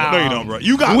 you don't. No, you don't, bro.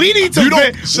 You got. We need to. You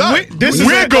don't- son,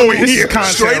 we're going this here. Is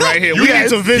content Straight up. right here. You We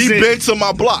guys- need to visit. He been to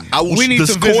my block. I was We need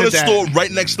this to visit corner that. store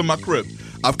right next to my crib.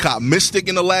 I've caught Mystic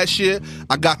in the last year.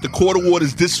 I got the quarter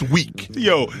waters this week.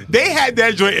 Yo, they had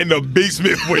that joint in the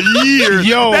basement for years.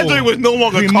 Yo, that joint was no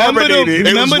longer Remember them carbonated.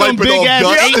 them wiping big off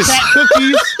ass dust. 8-pack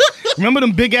cookies? Remember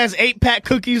them big ass 8-pack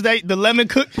cookies, the lemon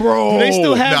cook? Bro. Do they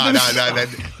still have Nah. them?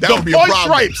 That The would be a fudge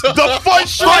problem. stripes. The fudge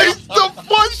stripes. The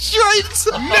fudge stripes.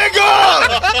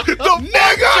 Nigga! The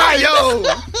nigga.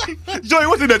 Yo! Joey,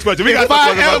 what's the next question? We got If to talk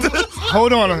I about ever, this.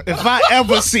 hold on. If I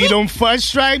ever see them fudge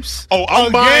stripes, Oh,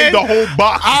 I'm buying again, the whole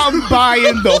box. I'm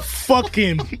buying the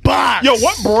fucking box. Yo,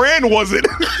 what brand was it?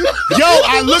 Yo,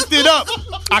 I looked it up.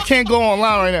 I can't go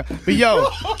online right now. But yo,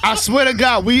 I swear to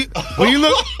God, me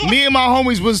and my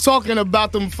homies was talking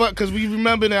about them because we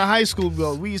remember in high school,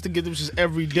 bro. We used to get them shit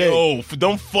every day. Oh, for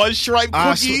them fudge stripe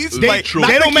I cookies? swear- Like, they not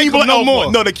don't the make them Keebler no Elf more.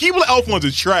 one. No, the Keebler Elf ones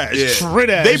is trash. Yeah. Shred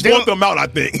ass. They They bought don't- them out, I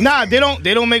think. Nah, they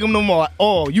don't make them no more at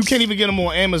all. You can't even get them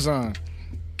on Amazon.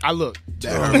 I look.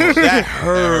 That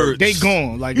hurts. They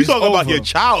gone. Like You it's talking about over. your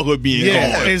childhood being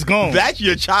Yeah, gone. it's gone. That's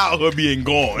your childhood being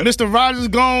gone. Mr. Rogers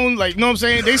gone. Like, you know what I'm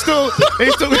saying? They still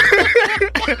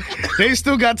they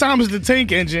still got Thomas the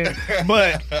Tank Engine,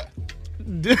 but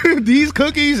these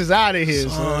cookies is out of here, Oh,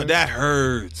 son. that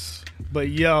hurts. But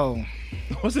yo,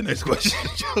 What's the next question,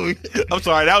 Joey? I'm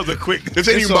sorry, that was a quick. This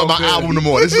ain't even all about my good. album no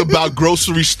more. This is about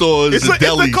grocery stores It's and a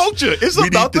delis. culture. It's We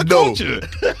about need the to know.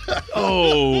 culture.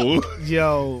 Oh.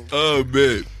 yo. Oh,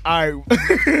 man. All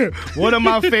right. One of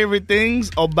my favorite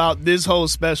things about this whole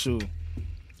special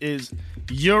is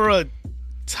you're a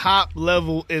top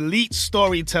level elite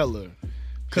storyteller.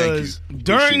 Because Thank you.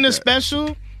 during Appreciate the that.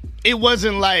 special, it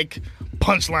wasn't like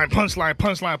punchline,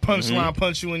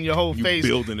 punch you in your whole You face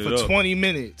building it for up. 20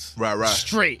 minutes. Right.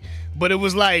 Straight. But it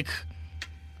was like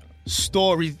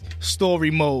story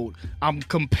mode. I'm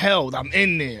compelled. I'm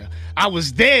in there. I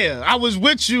was there. I was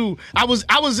with you. I was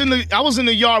in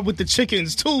the yard with the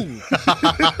chickens too.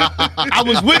 I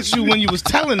was with you when you was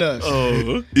telling us.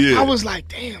 Oh. Yeah. I was like,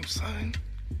 damn, son.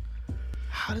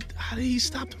 How did he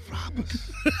stop the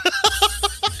robbers?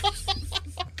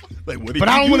 Like, what did But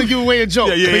you I don't do? want to give away a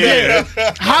joke. Yeah.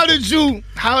 But How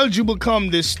did you become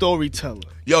this storyteller?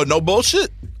 Yo, no bullshit.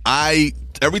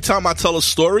 Every time I tell a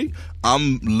story,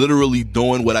 I'm literally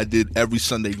doing what I did every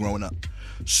Sunday growing up.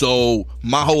 So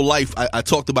my whole life, I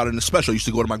talked about it in the special. I used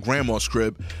to go to my grandma's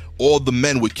crib. All the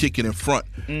men would kick it in front,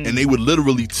 and they would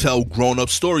literally tell grown-up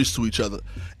stories to each other.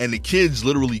 And the kids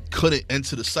literally couldn't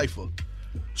enter the cipher.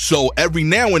 So every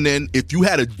now and then, if you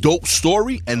had a dope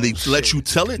story and they let you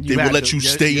tell it, they would let you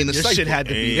stay in the your cipher. shit had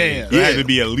to be Damn. there. It had to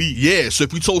be elite. Yeah, so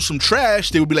if you told some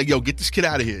trash, they would be like, yo, get this kid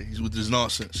out of here. He's with this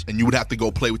nonsense. And you would have to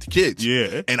go play with the kids.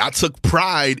 Yeah. And I took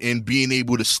pride in being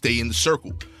able to stay in the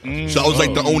circle. So I was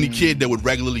like the only kid that would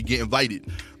regularly get invited.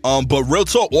 But real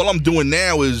talk, all I'm doing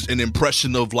now is an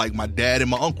impression of like my dad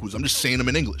and my uncles. I'm just saying them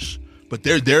in English. But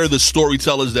they're the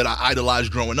storytellers that I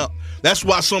idolized growing up. That's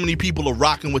why so many people are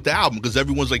rocking with the album, because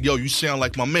everyone's like, yo, you sound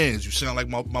like my mans. You sound like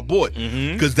my boy.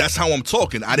 Because that's how I'm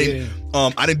talking. I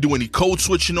didn't do any code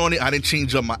switching on it. I didn't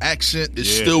change up my accent. It's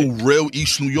still real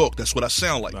East New York. That's what I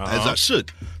sound like, as I should.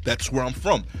 That's where I'm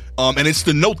from. And it's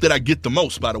the note that I get the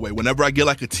most, by the way. Whenever I get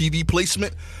like a TV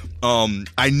placement,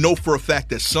 I know for a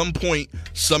fact at some point,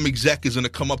 some exec is going to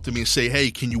come up to me and say,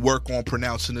 hey, can you work on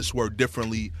pronouncing this word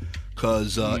differently?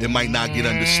 Because it might not get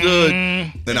understood.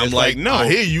 Then I'm it's like, like, no. I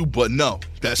hear you, but no,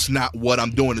 that's not what I'm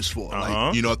doing this for.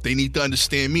 Like, you know, if they need to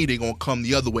understand me, they're going to come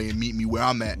the other way and meet me where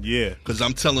I'm at. Yeah. Because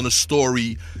I'm telling a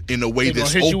story in a way They gonna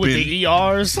that's hit open. you with the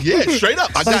ERs. Yeah, straight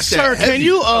up. I Like, got sir, that heavy. can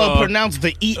you pronounce the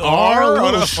ER a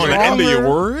little on the end of your stronger?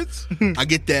 words? I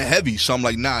get that heavy. So I'm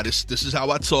like, nah, this is how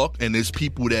I talk. And there's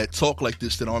people that talk like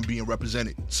this that aren't being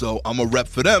represented. So I'm a rep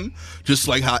for them, just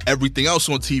like how everything else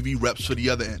on TV reps for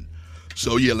the other end.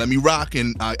 So yeah, let me rock,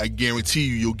 and I guarantee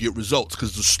you'll get results,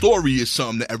 because the story is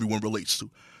something that everyone relates to.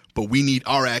 But we need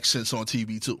our accents on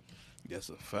TV too. That's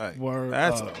a fact. Word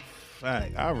That's up. a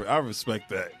fact. I respect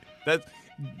that.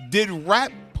 Did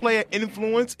rap play an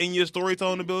influence in your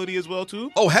storytelling ability as well too?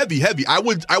 Oh, heavy. I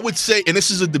would say, and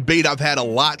this is a debate I've had a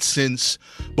lot since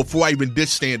before I even did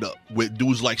stand up with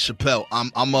dudes like Chappelle.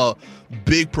 I'm a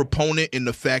big proponent in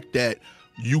the fact that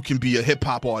you can be a hip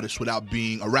hop artist without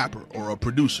being a rapper or a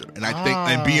producer. And I think,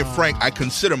 and being frank, I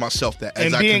consider myself that, as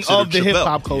And I being consider of the Chappelle. hip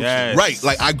hop culture. Yes. Right,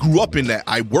 like I grew up in that.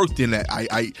 I worked in that.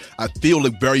 I feel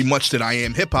like very much that I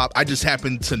am hip hop. I just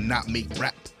happen to not make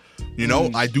rap. You know,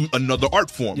 I do another art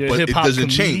form, You're a but it hip-hop doesn't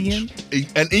comedian? change.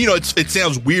 And you know, it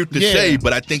sounds weird to Yeah. say,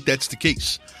 but I think that's the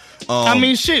case. I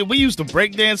mean, shit, we used to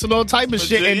break dance and all type of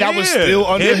shit, and that was still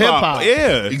under hip hop.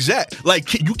 Yeah. Exactly.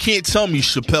 Like you can't tell me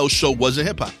Chappelle's show wasn't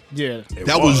hip hop. Yeah.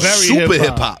 That was Very super hip-hop.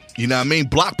 hip hop. You know what I mean?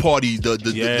 Block Party, the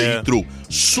Yeah. he threw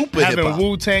super hip Having hop.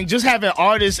 Wu-Tang, just having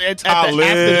artists after the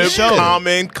Talib, show.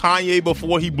 Common, Kanye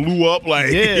before he blew up. Like,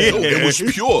 Yeah. It was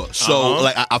pure. So Uh-huh.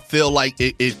 like I feel like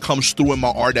it comes through in my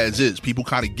art as is. People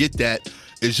kind of get that,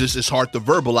 it's hard to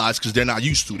verbalize because they're not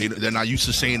used to. They're not used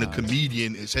to saying a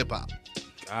comedian is hip hop.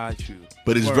 Got you.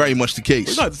 But it's very much the case.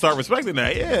 We're going to start respecting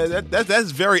that. Yeah,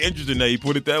 that's very interesting that you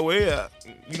put it that way.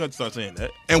 You're going to start saying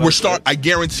that. And I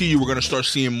guarantee you we're going to start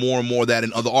seeing more and more of that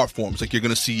in other art forms. Like you're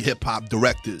going to see hip hop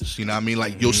directors, you know what I mean?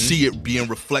 Like you'll see it being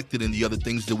reflected in the other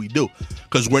things that we do.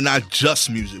 Because we're not just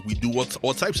music. We do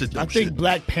all types of I shit. think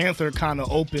Black Panther kind of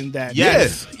opened that.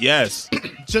 Yes.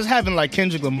 Just having like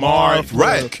Kendrick Lamar.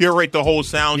 right. Curate the whole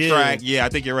soundtrack. Yeah, I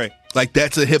think you're right. Like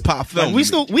that's a hip hop film.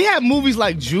 Like we had movies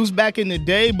like Juice back in the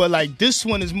day, but like this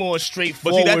one is more But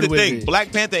straightforward. see, that's the with thing. it.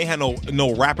 Black Panther ain't had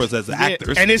no rappers as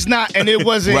actors. And it's not, and it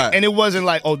wasn't, Right. and it wasn't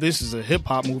like, oh, this is a hip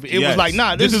hop movie. It Yes. was like,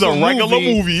 nah, this is a regular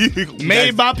movie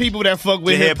made by people that fuck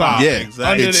with hip hop. Yeah, Exactly.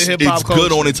 Under it's, the hip hop it's good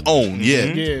culture. on its own. Yeah.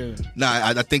 Yeah. Nah,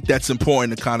 I think that's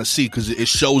important to kind of see because it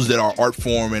shows that our art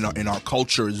form and our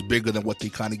culture is bigger than what they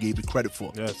kind of gave it credit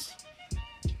for. Yes.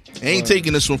 They ain't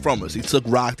taking this one from us. They took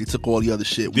rock. They took all the other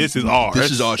shit. This is ours.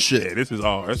 This is our shit. Yeah, this is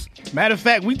ours. Matter of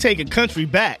fact, we taking country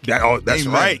back. That's Amen.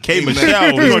 right. K. Amen.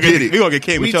 Michelle. We're Let's get it. going to get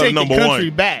K. We Michelle taking number country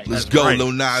one. back. Let's That's go, right.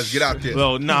 Lil Nas. Get out there.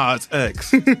 Well, Nas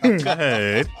X. Go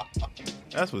ahead.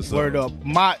 That's what's Word up.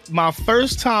 My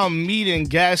first time meeting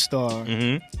Gastar,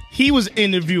 Mm-hmm. he was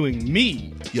interviewing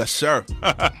me, Yes, sir.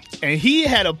 and he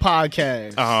had a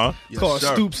podcast Yes, called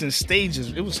sir. Stoops and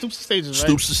Stages. It was Stoops and Stages, right?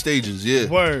 Stoops to stages. Yeah.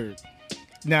 Word.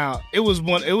 Now, it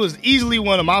was easily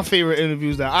one of my favorite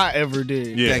interviews that I ever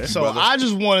did. Yeah. Thank you, So brother. I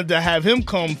just wanted to have him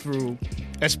come through,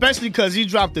 especially because he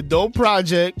dropped a dope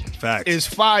project. Facts. It's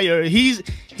fire. He's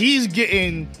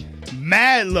getting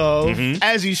mad love,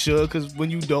 as he should, because when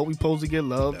you dope, we supposed to get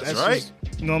love. That's right.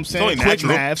 just, you know what I'm only saying?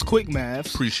 natural. Quick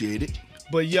maths. Appreciate it.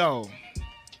 But yo,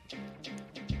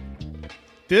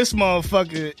 this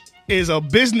motherfucker is a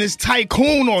business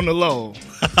tycoon on the low.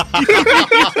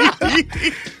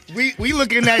 we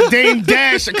looking at Dame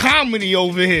Dash of comedy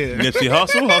over here. Nipsey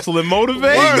Hustle and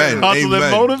motivate. Amen. Hustle Amen.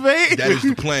 and motivate. That is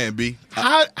the plan, B.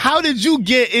 How did you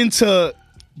get into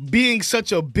being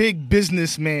such a big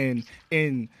businessman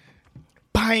and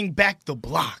buying back the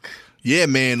block? Yeah,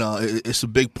 man, it's a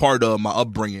big part of my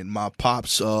upbringing. My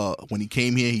pops, when he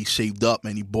came here, he saved up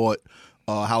and he bought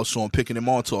a house on Pickett and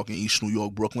Montauk in East New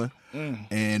York, Brooklyn.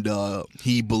 And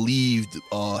he believed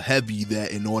heavy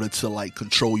that in order to like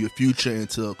control your future and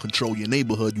to control your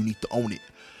neighborhood, you need to own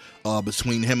it.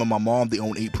 Between him and my mom, they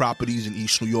own 8 properties in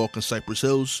East New York and Cypress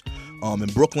Hills, in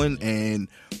Brooklyn. And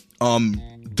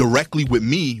directly with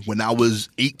me, when I was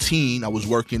 18, I was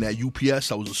working at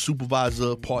UPS. I was a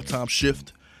supervisor, part-time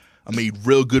shift. I made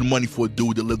real good money for a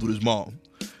dude that lived with his mom.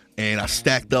 And I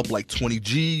stacked up like 20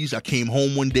 G's. I came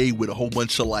home one day with a whole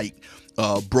bunch of like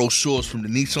brochures from the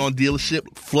Nissan dealership,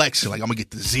 flexing like I'm gonna get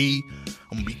the Z,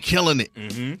 I'm gonna be killing it,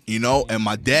 you know. And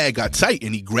my dad got tight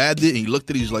and he grabbed it and he looked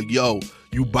at it. He's like, "Yo,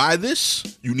 you buy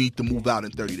this, you need to move out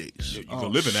in 30 days." You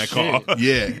can live in that shit. car.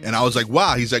 Yeah, and I was like,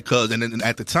 "Wow." He's like, "Cause," and then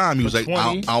at the time he was like,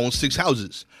 20? I own 6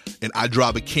 houses and I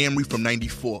drive a Camry from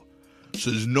 '94. So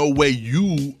there's no way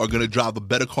you are gonna drive a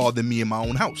better car than me in my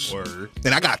own house. Word.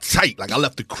 And I got tight. Like I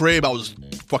left the crib, I was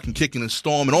fucking kicking and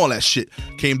storming, all that shit.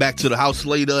 Came back to the house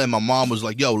later, and my mom was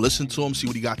like, "Yo, listen to him, see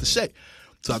what he got to say."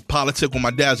 So I politic with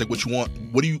my dad. I was like, "What you want?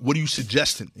 What are you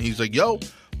suggesting?" And he's like, "Yo,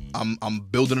 I'm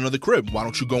building another crib. Why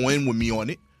don't you go in with me on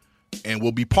it, and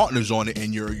we'll be partners on it,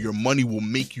 and your money will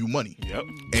make you money." Yep.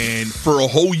 And for a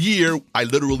whole year, I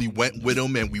literally went with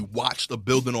him and we watched a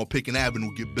building on Pickett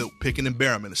Avenue get built. Pickett and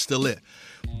Barrowman is still there.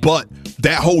 But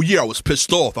that whole year, I was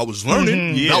pissed off. I was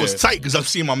learning. Yeah. I was tight because I've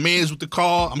seen my mans with the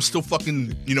car. I'm still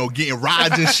fucking, getting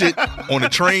rides and shit on the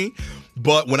train.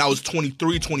 But when I was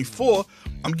 23, 24,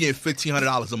 I'm getting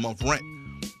 $1,500 a month rent.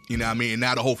 You know what I mean? And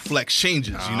now the whole flex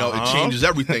changes. It changes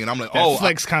everything. And I'm like, That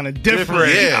flex kind of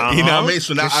different. yeah. You know what I mean?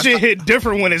 So now The shit hit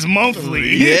different when it's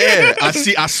monthly. yeah,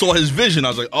 I saw his vision. I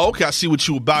was like, oh, okay, I see what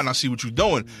you about and I see what you're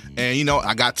doing. And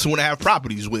I got 2.5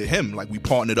 properties with him. Like we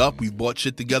partnered up, we bought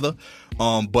shit together.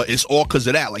 But it's all because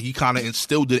of that. Like he kind of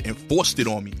instilled it and forced it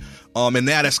on me. And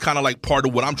now that's kind of like part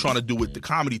of what I'm trying to do with the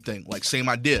comedy thing. Like same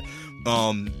idea.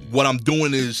 What I'm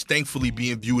doing is thankfully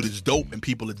being viewed as dope and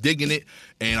people are digging it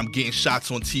and I'm getting shots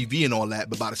on TV and all that.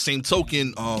 But by the same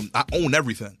token, I own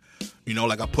everything.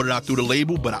 Like I put it out through the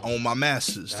label, but I own my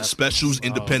masters. The specials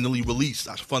independently released.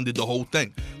 I funded the whole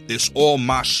thing. It's all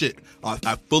my shit.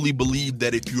 I fully believe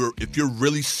that if you're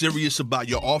really serious about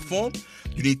your art form,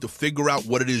 you need to figure out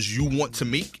what it is you want to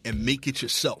make and make it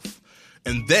yourself.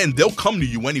 And then they'll come to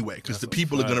you anyway because the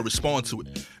people are going to respond to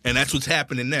it. And that's what's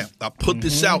happening now. I put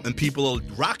this out and people are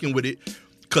rocking with it.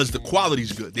 because the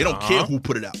quality's good. They don't care who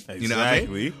put it out. You know what I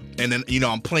Exactly. mean? And then, you know,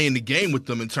 I'm playing the game with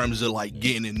them in terms of like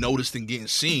getting it noticed and getting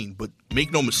seen. But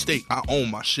make no mistake, I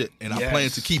own my shit, and I plan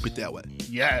to keep it that way.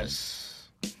 Yes.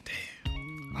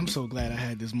 Damn. I'm so glad I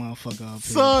had this motherfucker up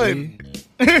Son.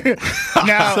 here.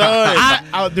 Now,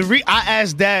 I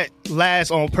asked that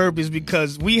last on purpose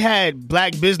because we had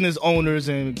black business owners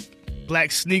and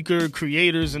black sneaker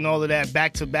creators and all of that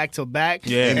back to back to back.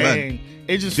 Yeah, and man.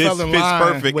 it just This fell in fits line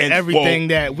perfect. with And, everything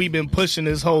that we've been pushing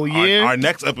this whole year. Our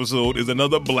next episode is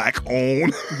another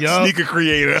black-owned Yup. sneaker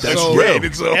creator. That's So,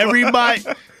 real. So everybody,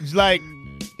 like,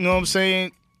 you know what I'm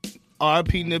saying?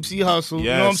 R.P. Nipsey Hussle. You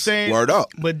know what I'm Yes. saying? Word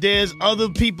up. But there's other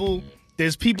people.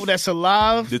 There's people that's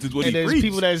alive. This is what and he there's preached.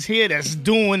 people that's here that's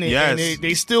doing it. Yes. And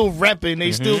they still repping.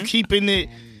 They still keeping it.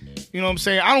 You know what I'm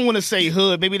saying? I don't want to say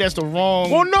hood. Maybe that's the wrong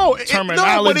Well, no,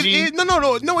 terminology.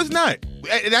 No, it's not.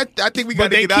 I think we got But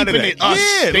to they get out of keeping that. it us.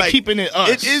 Yeah, They like, keeping it us.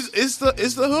 It is. It's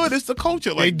the hood. It's the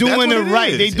culture. Like, They doing that's it what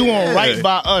right. is. They doing Yeah. right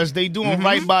by us. They doing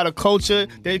right by the culture.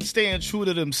 They staying true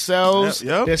to themselves.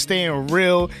 Yep. They're staying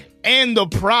real. And the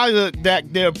product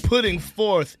that they're putting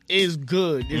forth is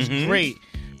good. It's great.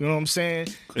 You know what I'm saying?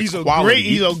 He's a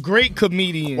quality. great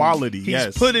comedian. Quality, He's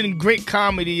yes. putting great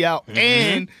comedy out,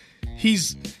 and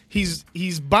he's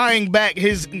buying back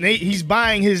his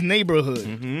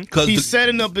neighborhood. 'Cause He's the-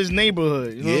 setting up his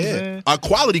neighborhood. You know what I'm saying? Our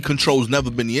quality control's never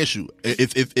been the issue.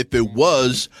 If it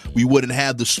was, we wouldn't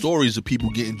have the stories of people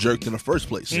getting jerked in the first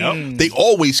place. Yep. They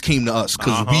always came to us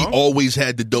because we always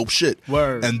had the dope shit.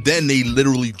 Word. And then they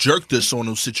literally jerked us on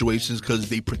those situations because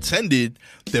they pretended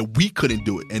that we couldn't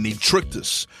do it, and they tricked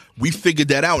us. We figured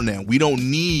that out now. We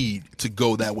don't need to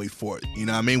go that way for it. You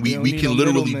know what I mean? We don't need can no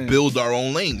literally middleman. build our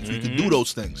own lanes. We can do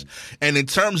those things. And in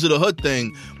terms of the hood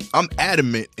thing, I'm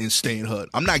adamant in staying hood.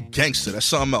 I'm not gangster. That's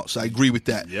something else. I agree with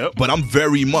that. Yep. But I'm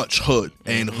very much hood.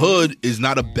 And hood is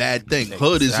not a bad thing.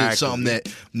 Hood isn't Exactly. something that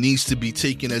needs to be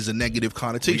taken as a negative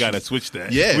connotation. We gotta switch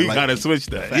that. Yeah, we like- gotta switch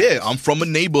that. Yeah, I'm from a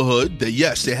neighborhood that,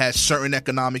 yes, it has certain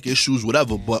economic issues,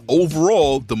 whatever, but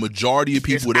overall, the majority of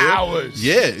people It's there, ours.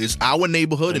 yeah, it's our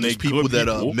neighborhood, and they it's people good that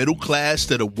are people. middle class,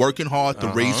 that are working hard to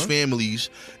raise families,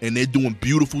 and they're doing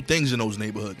beautiful things in those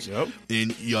neighborhoods. Yep.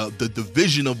 And the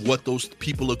division of what those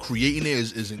people are creating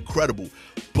is incredible,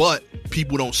 but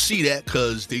people don't see that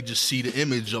because they just see the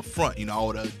image up front. You know,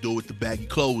 all that do with the baggy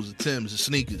clothes, the Timbs, the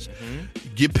sneakers.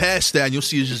 Get past that, and you'll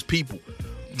see it's just people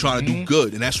trying to do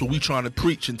good, and that's what we trying to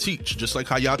preach and teach. Just like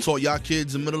how y'all taught y'all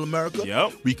kids in Middle America,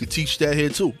 Yep. we could teach that here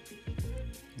too.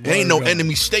 There ain't no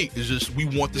enemy state. It's just we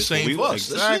want the same for us.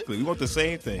 That's it. Exactly. We want the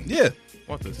same thing. Yeah.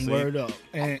 Want the same. Word up.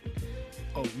 And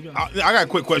you got, I got a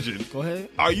quick question. go ahead.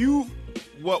 Are you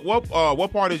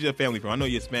what part is your family from? I know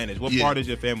you're Spanish. What Yeah. part is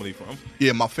your family from?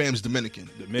 Yeah, my fam's Dominican.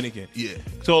 Dominican. Yeah.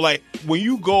 So like when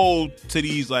you go to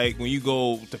these when you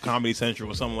go to Comedy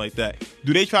Central or something like that,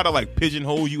 do they try to like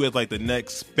pigeonhole you as like the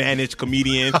next Spanish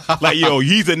comedian? Like, yo,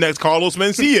 he's the next Carlos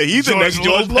Mencia. He's the George next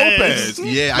George Lopez.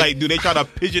 Lopez. Yeah, Like, do they try to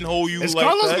pigeonhole you Is like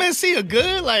Carlos that? Mencia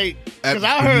good? Like, because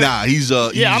I heard. Nah, he's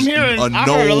Yeah, I'm he's hearing. a I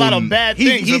heard a lot of known- bad He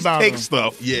things about takes him.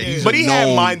 stuff. Yeah, he's but a he had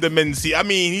known- Mind Dementia. I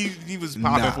mean, he was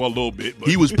popping Nah. for a little bit. But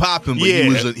He was popping, but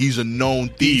Yeah. he's a known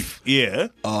thief. Yeah.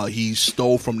 He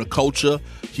stole from the culture.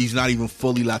 He's not even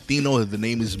fully Latino. The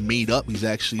name is made up. He's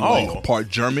actually like part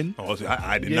German. Oh, see,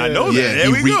 I did Yeah. not know Yeah, that.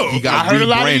 There he we go. he got I heard a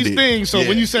lot of these rebranded. things. So Yeah.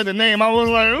 when you said the name, I was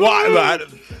like, ooh. Why?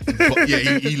 But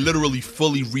yeah, he literally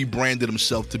fully rebranded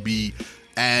himself to be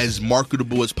as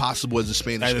marketable as possible as a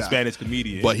Spanish As guy. a Spanish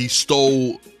comedian. But he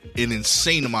stole an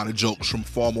insane amount of jokes from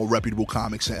far more reputable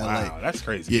comics in LA. Wow, that's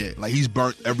crazy. Yeah, like he's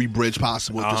burnt every bridge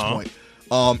possible at this Uh-huh. point.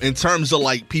 In terms of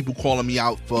like people calling me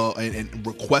out for and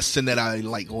requesting that I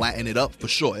like Latin it up, for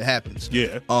sure it happens.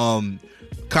 Yeah.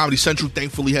 Comedy Central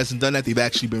thankfully hasn't done that. They've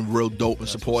actually been real dope and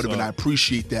supportive, what's and I up.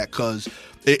 appreciate that because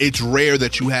it's rare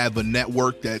that you have a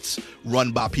network that's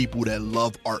run by people that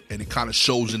love art, and it kind of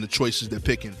shows in the choices they're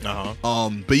picking.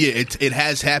 But yeah, it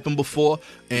has happened before,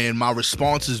 and my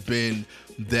response has been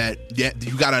that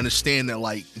you got to understand that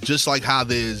like just like how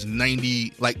there's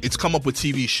 90 like it's come up with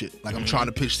TV shit. Like I'm trying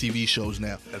to pitch TV shows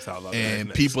now. That's how I love and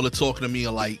that. people are talking to me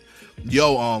like,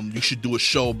 yo, you should do a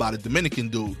show about a Dominican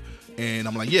dude. And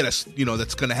I'm like, yeah,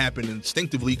 that's gonna happen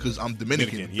instinctively because I'm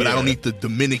Dominican, but I don't yeah. need the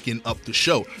Dominican up the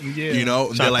show. Yeah. You know,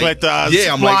 and they're like, Chancletas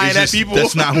yeah, I'm flying like, at it's just, people.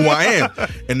 that's not who I am.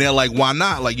 And they're like, why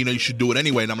not? Like, you should do it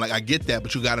anyway. And I'm like, I get that,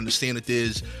 but you got to understand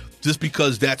that just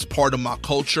because that's part of my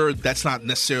culture, that's not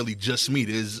necessarily just me.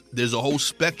 There's a whole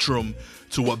spectrum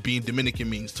to what being Dominican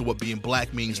means, to what being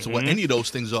black means, to what any of those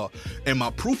things are. And my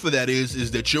proof of that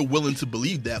is that you're willing to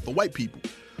believe that for white people.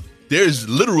 there's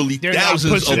literally They're not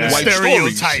thousands of pushing white the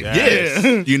stories. stereotype.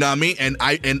 Yeah. You know what I mean? And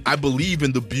I believe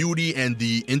in the beauty and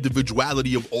the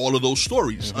individuality of all of those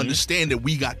stories. Understand that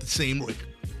we got the same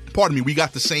we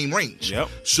got the same range. Yep.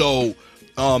 So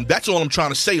that's all I'm trying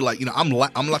to say. Like, you know,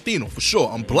 I'm Latino for sure.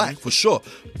 I'm black for sure.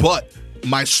 But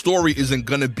my story isn't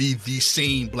gonna be the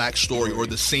same black story or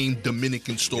the same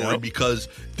Dominican story because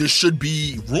there should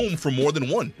be room for more than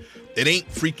one. It ain't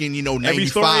freaking, 95. Every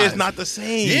story is not the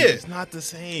same. Yeah. It's not the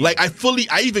same. Like,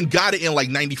 I even got it in like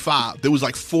 95. There was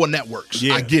like 4 networks.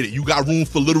 Yeah. I get it. You got room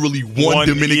for literally one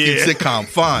Dominican sitcom.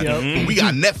 Fine. Yep. But we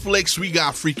got Netflix. We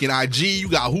got freaking IG. You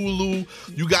got Hulu.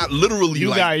 You got literally You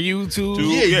like. got YouTube.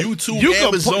 Yeah, YouTube, You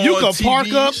Amazon, could park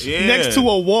TVs. up Yeah. next to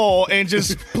a wall and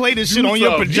just play this shit on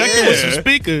your something. projector with Yeah. some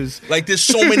speakers. Like, there's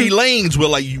so many lanes where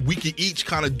like we can each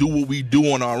kind of do what we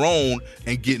do on our own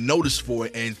and get noticed for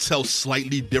it and tell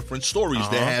slightly different stories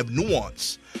that have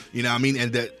nuance. You know what I mean?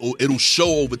 And that it'll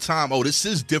show over time, oh, this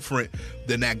is different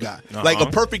than that guy. Like, a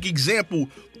perfect example,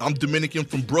 I'm Dominican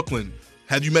from Brooklyn.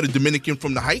 Have you met a Dominican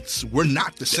from the Heights? We're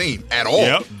not the same at all.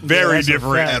 Yep. Very that's a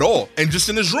different. fact. At all. And just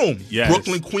in this room. Yes.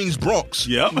 Brooklyn, Queens, Bronx.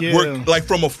 Yep. Yeah. We're, like,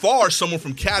 from afar, someone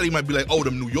from Cali might be like, oh,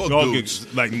 them New York Dog dudes.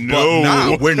 is like, But no.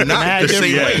 nah, we're not Mad the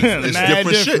same different. way. It's Mad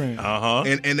different different. shit.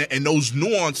 Uh-huh. And those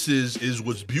nuances is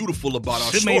what's beautiful about our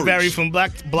It stories. may vary from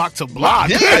block to block.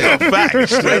 Yeah, Fact.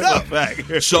 straight up.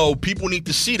 Fact. So people need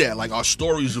to see that. Like, our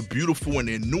stories are beautiful and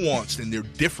they're nuanced and they're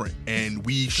different. And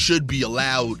we should be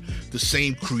allowed the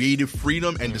same creative freedom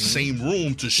and the same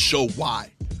room to show why.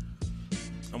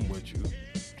 I'm with you.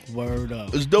 Word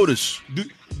up. Let's do this. Do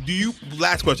you,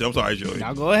 last question, I'm sorry, Joey.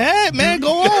 Now go ahead, man.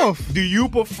 Go off. Do you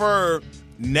prefer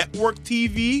network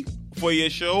TV for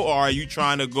your show, or are you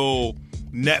trying to go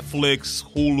Netflix,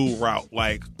 Hulu route?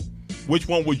 Like, which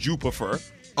one would you prefer?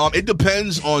 It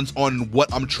depends on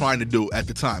what I'm trying to do at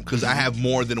the time, because I have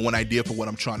more than one idea for what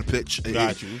I'm trying to pitch.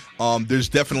 Got you. There's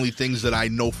definitely things that I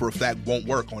know for a fact won't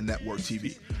work on network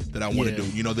TV that I want to Yeah.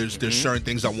 do. You know, there's certain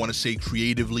things I want to say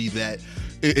creatively that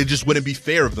it just wouldn't be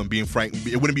fair of them, being frank.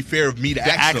 It wouldn't be fair of me to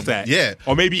ask them. that. Yeah.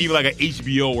 Or maybe even like an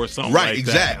HBO or something Right, like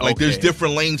exactly. that. Like, there's Okay.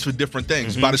 different lanes for different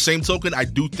things. By the same token, I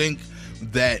do think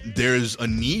that there's a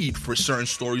need for certain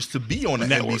stories to be on the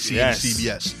Network, NBC yes. and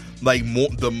CBS. Like,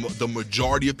 the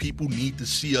majority of people need to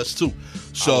see us too. I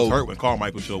So was hurt when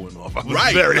Carmichael show went off. I was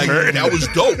right, very like, hurt. that was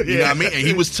dope. You know Yeah. what I mean? And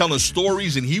he was telling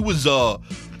stories, and he was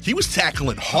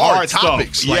tackling hard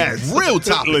topics, stuff. like Yes. real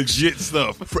topics. Legit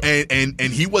stuff. And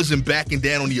he wasn't backing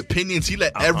down on the opinions. He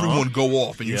let everyone go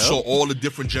off, and you Yep. saw all the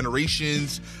different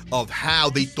generations of how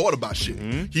they thought about shit.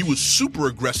 He was super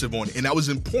aggressive on it, and that was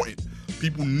important.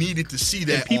 People needed to see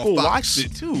that. And people on Fox. watched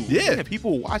it too. Yeah.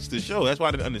 People watched the show. That's why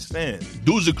I didn't understand.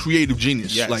 Dude's a creative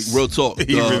genius. Yes. Like, real talk.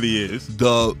 He really is.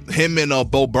 Him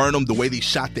and Bo Burnham, the way they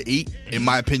shot the 8, in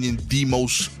my opinion, the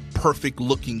most perfect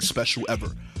looking special ever.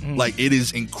 Like, it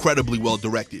is incredibly well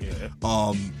directed.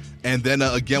 Yeah. And then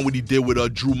again, what he did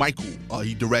with Drew Michael,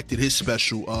 he directed his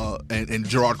special, and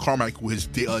Gerard Carmichael, his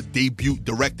debut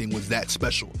directing was that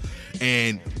special,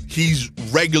 and he's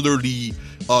regularly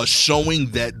showing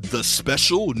that the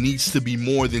special needs to be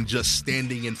more than just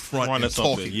standing in front Front and of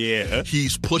something, talking. yeah.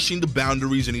 He's pushing the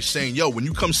boundaries, and he's saying, yo, when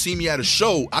you come see me at a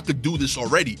show, I could do this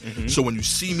already. So when you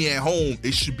see me at home,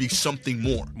 it should be something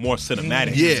more. More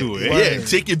cinematic Yeah, to it. yeah.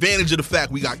 Take advantage of the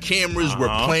fact we got cameras. We're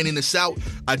planning this out.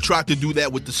 I tried to do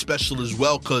that with the special as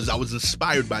well because I was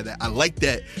inspired by that. I like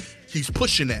that he's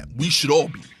pushing that. We should all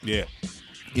be. Yeah.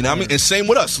 You know what I mean? And same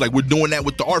with us. Like, we're doing that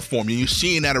with the art form. And you're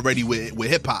seeing that already with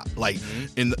hip hop. Like,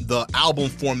 in the album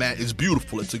format is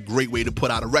beautiful. It's a great way to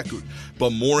put out a record. But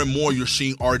more and more, you're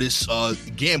seeing artists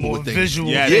gamble More with things. visual.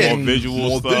 Yeah, more visual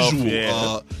More stuff. visual.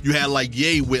 Yeah. You had like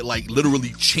Ye with like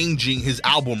literally changing his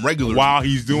album regularly While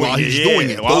he's doing While it, he's yeah. doing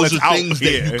it. While Those it's are out, things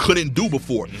yeah. that you couldn't do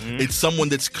before. It's someone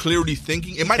that's clearly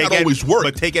thinking. It might not Take always work.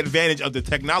 But take advantage of the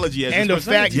technology as And the it's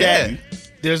fact presented. that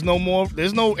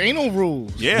ain't no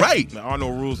rules. Yeah. Right. There are no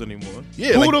rules anymore.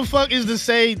 yeah, Who like, the fuck is to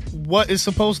say what is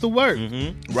supposed to work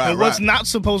right, and what's right. not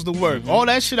supposed to work? All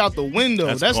that shit out the window.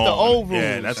 That's the gone. old rules.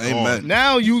 Yeah, that's Amen. gone.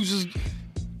 Now you just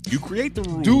You create the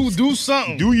rules. do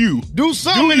something. Do you. Do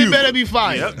something Do and you. it better be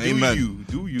fire. Yep. Amen.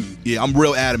 Do you. Yeah, I'm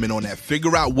real adamant on that.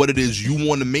 Figure out what it is you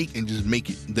want to make and just make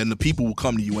it. Then the people will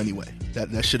come to you anyway.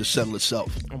 That should have settled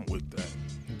itself. I'm with that.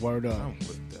 Word up. I'm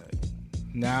with that.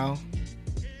 Now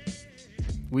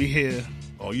we here.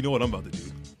 Oh, you know what I'm about to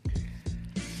do.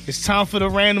 It's time for the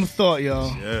random thought,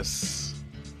 y'all. Yes.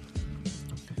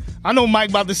 I know Mike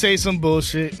about to say some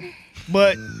bullshit,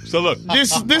 but So look.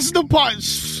 this is the part.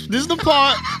 This is the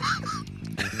part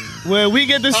where we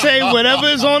get to say whatever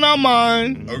is on our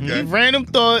mind. Okay. Random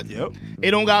thought. Yep.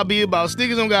 It don't gotta be about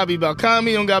stickers. Don't gotta be about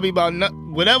comedy. Don't gotta be about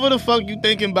whatever the fuck you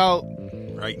thinking about,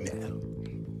 Right now.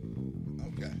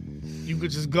 Okay. you could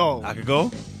just go. I could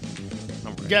go?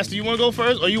 I'm ready. Guess, do you want to go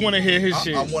first, or you want to hear his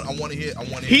shit? I want to hear.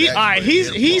 He that, all right. but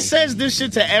He yeah, says this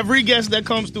shit to every guest that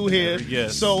comes through here. Every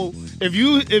guest. So if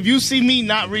you see me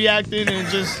not reacting and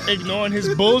just ignoring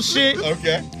his bullshit,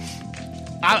 Okay.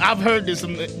 I've heard this.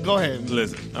 Go ahead.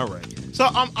 Listen, all right. So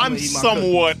I'm gonna eat my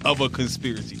somewhat of a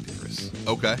conspiracy theorist.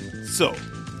 Okay. So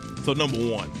number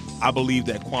one, I believe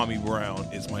that Kwame Brown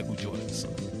is Michael Jordan's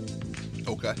son.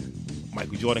 Okay.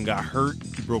 Michael Jordan got hurt.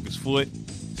 He broke his foot.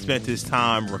 Spent his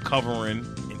time recovering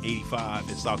in '85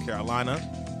 in South Carolina.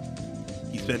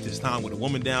 He spent his time with a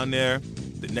woman down there.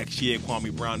 The next year,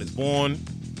 Kwame Brown is born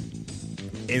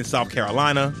in South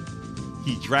Carolina.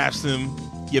 He drafts him.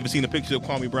 You ever seen a picture of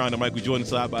Kwame Brown and Michael Jordan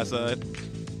side by side?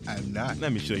 I have not.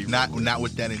 Let me show you. Not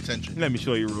with that intention. Let me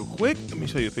show you real quick. Let me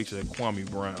show you a picture of Kwame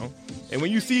Brown. And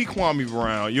when you see Kwame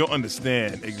Brown, you'll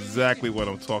understand exactly what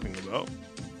I'm talking about.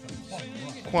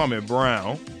 Kwame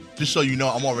Brown. Just so you know,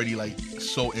 I'm already like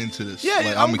so into this. Yeah,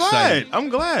 like, I'm excited.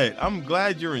 glad. I'm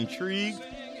glad you're intrigued.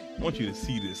 I want you to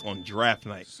see this on draft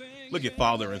night. Look at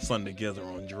father and son together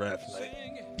on draft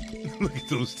night. Look at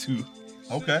those two.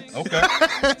 Okay.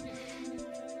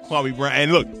 Kwame Brown.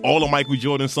 And look, all of Michael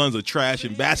Jordan's sons are trash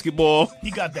in basketball.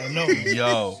 He got that nose.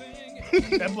 Yo.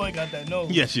 That boy got that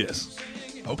nose. Yes.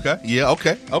 Okay. Yeah.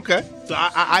 Okay. So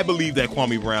I believe that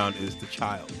Kwame Brown is the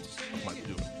child of Michael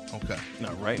Jordan. Okay.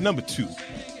 All right, number two.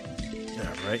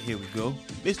 All right, here we go.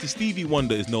 Mr. Stevie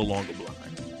Wonder is no longer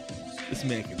blind. This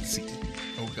man can see.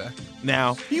 Okay.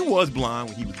 Now, he was blind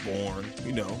when he was born,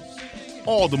 you know.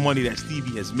 All the money that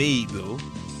Stevie has made, though,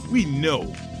 we know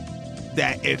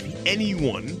that if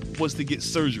anyone was to get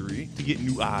surgery to get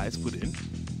new eyes put in,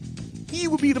 he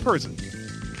would be the person.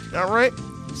 All right?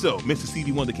 So, Mr.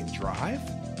 Stevie Wonder can drive.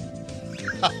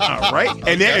 All right.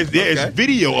 And there is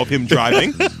video of him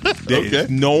driving. There is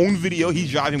known video. He's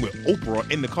driving with Oprah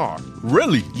in the car.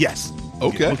 Really? Yes. You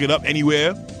Okay. can look it up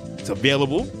anywhere. It's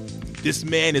available. This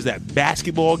man is at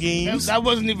basketball games. That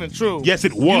wasn't even true. Yes,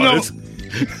 it was.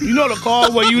 You know the car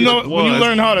where when you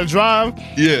learn how to drive.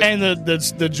 Yeah. And the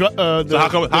So how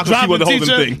come she driving wasn't holding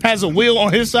teacher the thing? has a wheel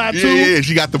on his side too. Yeah.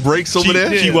 She got the brakes over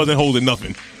there, She wasn't holding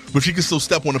nothing. but she can still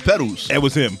step on the pedals. That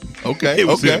was him. Okay. It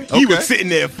was okay. him. He was sitting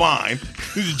there fine.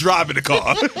 He was driving the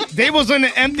car. They was in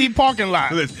an empty parking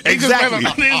lot. Listen, They just exactly.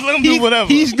 They just let him do whatever.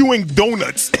 He's doing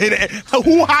donuts. And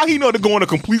how he know to go in a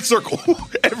complete circle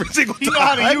every single time? He know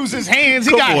how to use his hands.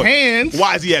 He Come got on. hands.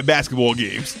 Why is he at basketball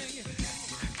games?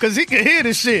 Because he can hear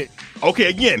this shit. Okay,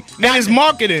 again. And it's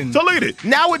marketing. So look at it.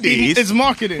 Nowadays, It's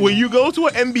marketing. when you go to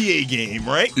an NBA game,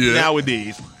 right? Yeah.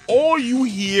 Nowadays, all you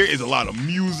hear is a lot of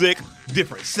music,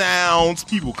 different sounds,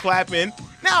 people clapping.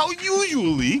 Now,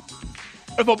 usually,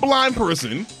 if a blind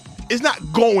person is not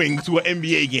going to an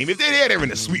NBA game, if they're there, they're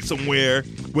in a suite somewhere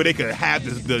where they could have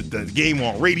the game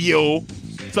on radio,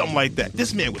 something like that.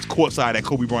 This man was courtside at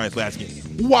Kobe Bryant's last game.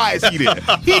 Why is he there?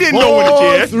 He didn't know when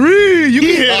to cheer. 4-3. You can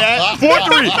hear that.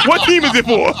 4-3. What team is it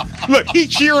for? Look, he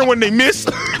cheering when they miss.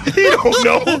 He don't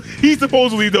know. He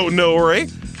supposedly don't know,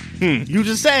 right? You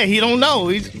just said he don't know.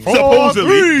 He's Supposedly.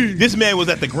 4-3. This man was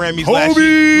at the Grammys last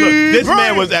year. Look, this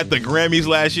man was at the Grammys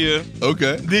last year.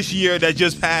 Okay. This year that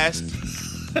just passed.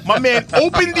 My man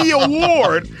opened the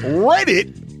award, read it,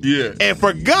 Yeah. and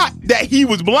forgot that he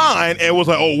was blind and was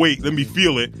like, oh, wait, let me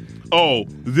feel it. Oh,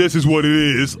 this is what it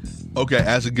is. Okay.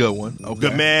 That's a good one. Okay.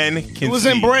 The man can see. It was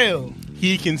in Braille.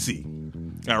 He can see.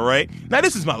 All right. Now,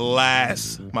 this is my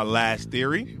last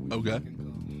theory. Okay.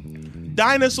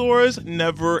 Dinosaurs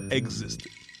never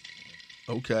existed.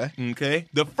 Okay. Okay.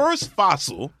 The first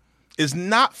fossil is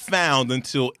not found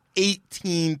until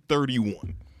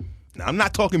 1831. Now, I'm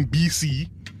not talking BC.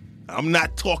 I'm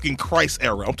not talking Christ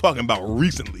era. I'm talking about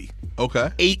recently. Okay.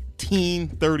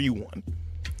 1831.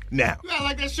 Now, Not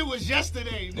like that shit was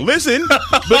yesterday. listen,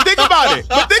 but think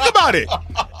about it.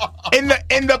 In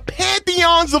the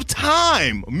pantheons of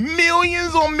time,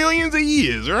 millions on millions of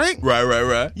years, right?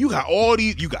 Right. You got all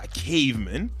these, you got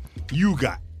cavemen, you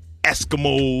got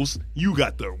Eskimos, you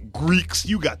got the Greeks,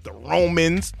 you got the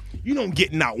Romans. You don't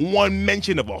get not one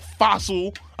mention of a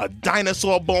fossil, a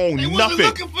dinosaur bone, They wasn't nothing.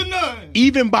 looking for none.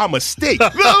 Even by mistake.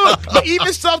 Look, but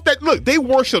even stuff that, look, they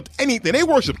worshipped anything. They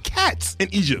worshipped cats in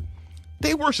Egypt.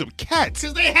 They worshipped cats.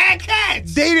 Because they had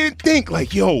cats. They didn't think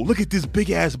like, yo, look at this big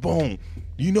ass bone.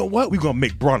 You know what? We're gonna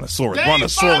make brontosaurus. They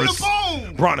ain't find the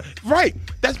bone. Right.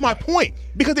 That's my point.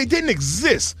 Because they didn't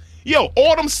exist. Yo,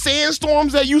 all them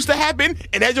sandstorms that used to happen,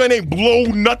 and that joint ain't blow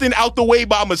nothing out the way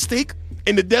by mistake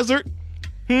in the desert.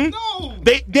 No.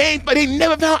 They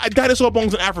never found dinosaur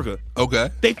bones in Africa. Okay.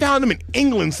 They found them in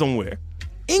England somewhere.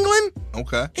 England?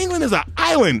 Okay. England is an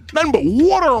island, nothing but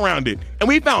water around it. And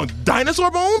we found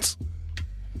dinosaur bones?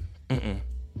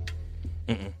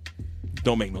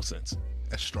 Don't make no sense.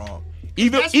 That's strong.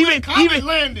 Even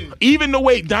the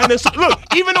way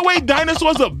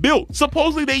dinosaurs are built,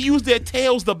 supposedly they use their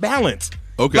tails to balance.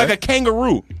 Okay. Like a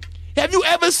kangaroo. Have you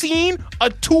ever seen a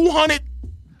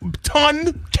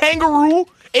 200-ton kangaroo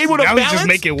able to Now balance? he's just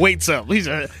making weights up. He's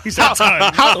a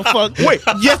ton. How the fuck? Wait,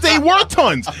 yes, they were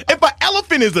tons. If an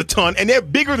elephant is a ton and they're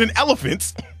bigger than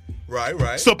elephants,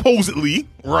 Right. supposedly,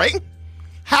 right?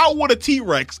 How would a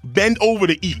T-Rex bend over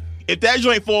to eat? If that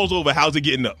joint falls over, how's it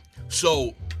getting up?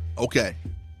 So, okay,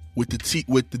 with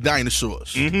the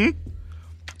dinosaurs,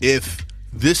 if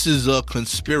this is a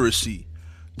conspiracy,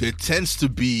 there tends to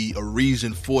be a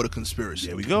reason for the conspiracy.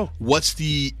 There we go. What's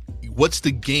the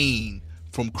gain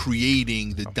from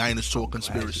creating the dinosaur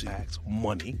conspiracy? Flashbacks,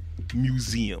 money,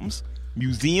 museums.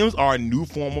 Museums are a new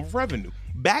form of revenue.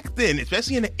 Back then,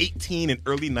 especially in the 18 and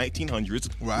early 1900s,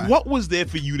 Right. what was there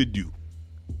for you to do?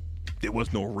 There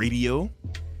was no radio.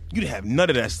 You didn't have none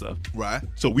of that stuff. Right.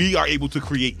 So we are able to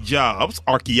create jobs,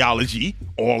 archaeology,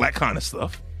 all that kind of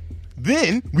stuff.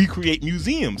 Then we create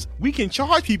museums. We can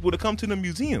charge people to come to the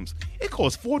museums. It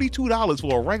costs $42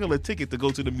 for a regular ticket to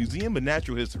go to the Museum of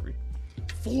Natural History.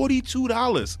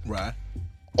 $42. Right.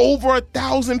 Over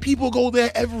 1,000 people go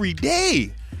there every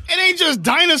day. It ain't just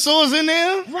dinosaurs in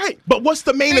there. Right. But what's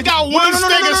the main They got No, one no, no, no,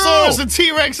 no, no, no. Stegosaurus and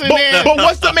T-Rex in there. But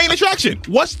what's the main attraction?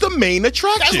 What's the main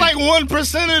attraction? That's like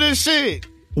 1% of the shit.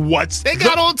 They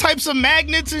got all types of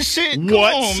magnets and shit. Come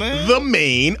What's on, man. the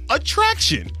main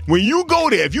attraction? When you go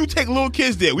there, if you take little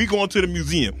kids there, we going to the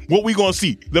museum. What we going to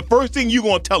see? The first thing you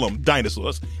going to tell them,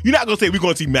 dinosaurs. You're not going to say we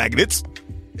going to see magnets.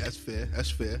 That's fair.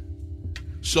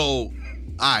 So, all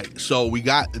right. So we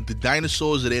got the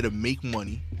dinosaurs are there to make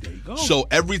money. There you go. So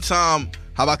every time,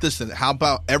 how about this then? How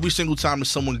about every single time that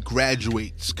someone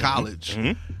graduates college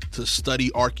to study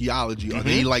archaeology, are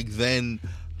they like then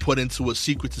put into a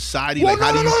secret society? Well, Like,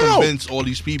 how do you no. convince all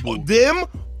these people? Them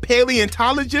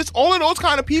paleontologists, all of those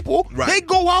kind of people, Right. they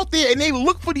go out there and they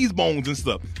look for these bones and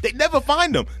stuff. They never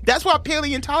find them. That's why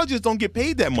paleontologists don't get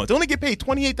paid that much. They only get paid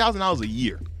 $28,000 a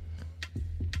year.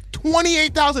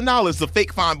 $28,000 to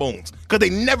fake find bones because they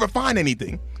never find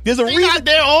anything. There's a They reason. not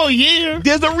there all year.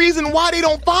 There's a reason why they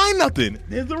don't find nothing.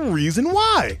 There's a reason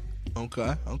why.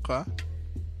 Okay.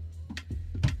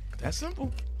 That's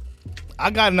simple. I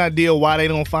got an idea why they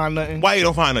don't find nothing. Why you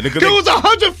don't find nothing? It was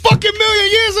 100 fucking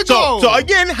million years ago. So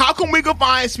again, how come we can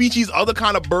find species, other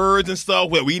kind of birds and stuff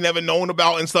where we never known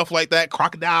about and stuff like that,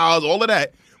 crocodiles, all of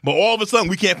that, but all of a sudden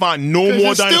we can't find no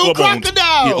more it's dinosaur still bones?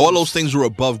 crocodiles. Yeah, all those things were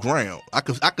above ground. I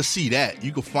could see that.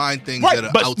 You could find things Right, that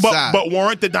are but outside. but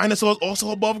weren't the dinosaurs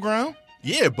also above ground?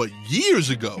 yeah, but years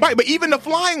ago. Right, but even the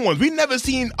flying ones, we never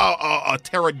seen a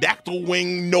pterodactyl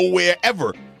wing nowhere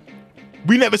ever.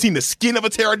 We never seen the skin of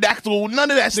a pterodactyl, none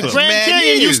of that The stuff. Grand mad Canyon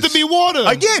years. used to be water.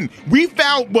 Again, we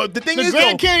found, but the thing The is,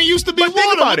 Grand though, Canyon used to be but think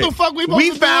water. about What it. the fuck we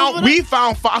supposed to do over we there?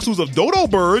 found fossils of dodo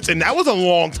birds, and that was a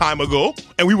long time ago.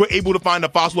 And we were able to find a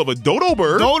fossil of a dodo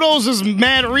bird. Dodos is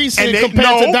mad recent And they- compared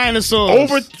no, to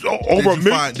dinosaurs.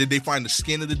 Did they find the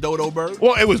skin of the dodo bird?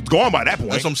 Well, it was gone by that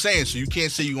point. That's what I'm saying. So you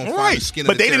can't say you're gonna find Right, the skin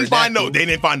but of the they didn't find pterodactyl. they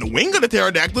didn't find the wing of the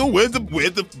pterodactyl. Where's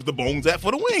the bones at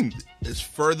for the wing? It's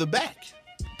further back.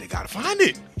 They gotta find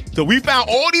it. So we found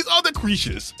all these other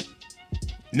creatures.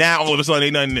 Now all of a sudden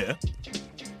ain't nothing there.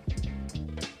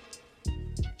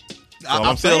 all I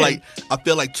I'm feel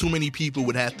saying. like too many people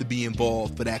would have to be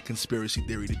involved for that conspiracy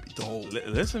theory to hold.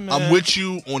 Listen, man. I'm with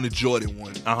you on the Jordan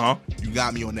one. Uh-huh. You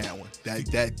got me on that one.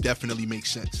 That definitely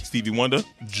makes sense. Stevie Wonder.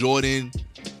 Jordan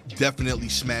definitely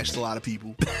smashed a lot of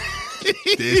people.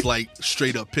 There's like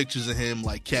straight up pictures of him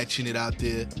like catching it out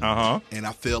there. Uh-huh. And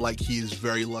I feel like he is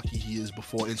very lucky he is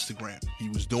before Instagram. He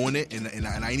was doing it, and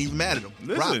I ain't even mad at him.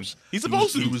 Listen, Props. he's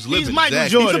supposed to. He was He's living. Michael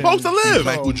exactly. Jordan. He's supposed to He's live.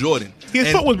 Michael Jordan. His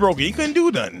And- foot was broken. He couldn't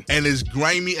do nothing. And as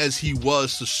grimy as he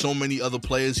was to so many other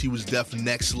players, he was def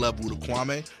next level to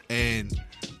Kwame. And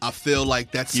I feel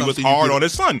like that's He was something hard you could, on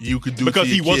his son. You could do because to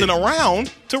he your wasn't kid.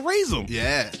 around to raise him.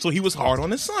 Yeah. So he was hard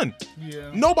on his son. Yeah.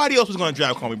 Nobody else was going to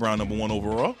draft Kwame Brown #1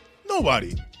 overall.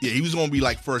 Nobody. Yeah, he was gonna be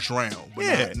like first round, but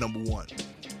Yeah. not number one.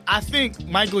 I think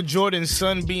Michael Jordan's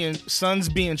sons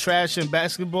being trash in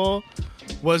basketball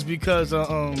was because what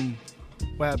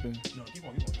happened?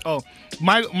 Oh,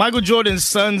 Michael Jordan's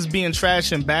sons being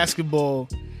trash in basketball.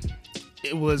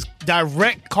 It was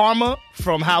direct karma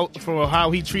from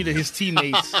how he treated his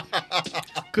teammates.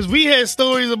 Cause we heard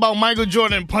stories about Michael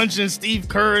Jordan punching Steve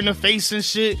Kerr in the face and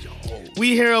shit. We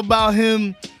hear about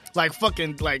him like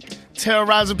fucking like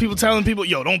terrorizing people, telling people,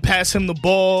 yo, don't pass him the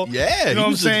ball. Yeah, you know what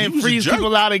I'm saying? Freeze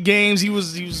people out of games. He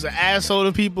was an asshole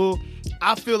to people.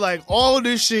 I feel like all of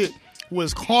this shit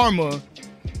was karma.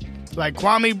 Like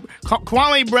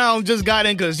Kwame Brown just got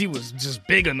in because he was just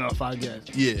big enough, I guess.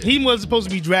 Yeah, he wasn't supposed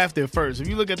to be drafted first. If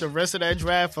you look at the rest of that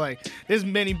draft, like there's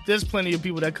plenty of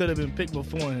people that could have been picked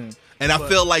before him. And I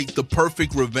feel like the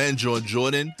perfect revenge on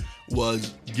Jordan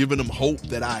was giving him hope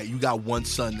that you got one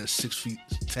son that's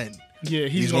 6'10". Yeah,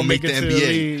 he's gonna make the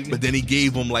NBA. But then he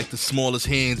gave him like the smallest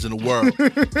hands in the world,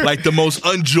 like the most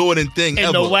un-Jordan thing and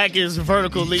ever. And the wackest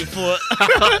vertical leap for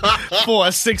a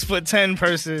 6'10"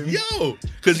 person. Yo,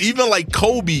 because even like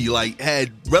Kobe, like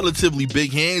had relatively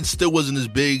big hands, still wasn't as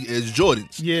big as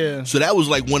Jordan's. Yeah. So that was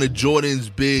like one of Jordan's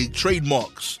big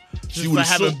trademarks. Just for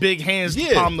having big hands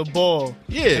to palm the ball.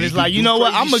 Yeah. And it's like, you know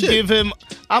what? I'm gonna give him.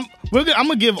 I'm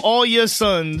gonna give all your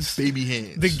sons baby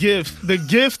hands. The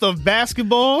gift of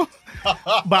basketball.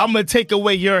 But I'm gonna take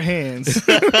away your hands.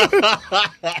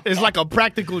 It's like a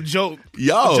practical joke,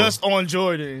 just on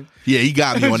Jordan. Yeah, he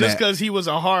got me on just that. because he was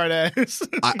a hard ass.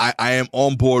 I am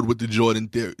on board with the Jordan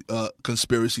theory,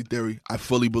 conspiracy theory. I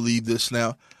fully believe this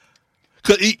now,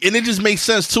 and it just makes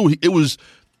sense too. It was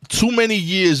too many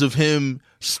years of him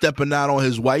stepping out on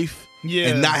his wife,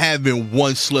 and not having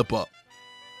one slip up.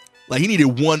 Like he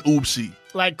needed one oopsie.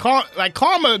 Like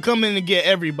karma come in to get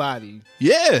everybody.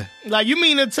 Yeah. Like you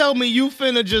mean to tell me you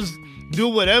finna just do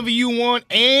whatever you want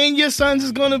and your son's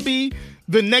is gonna be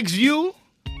the next you?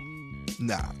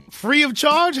 Nah. Free of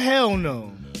charge? Hell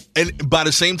no. And by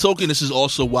the same token, this is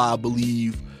also why I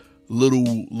believe little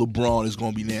LeBron is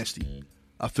gonna be nasty.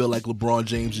 I feel like LeBron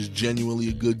James is genuinely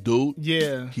a good dude.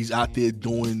 Yeah. He's out there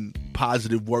doing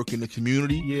positive work in the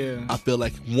community. Yeah. I feel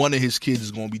like one of his kids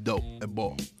is gonna be dope at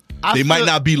ball. They might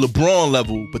not be LeBron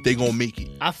level, but they gonna make it.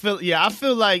 I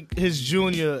feel like his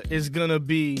junior is gonna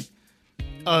be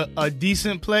a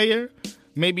decent player,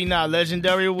 maybe not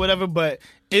legendary or whatever, but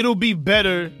it'll be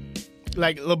better.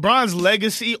 Like LeBron's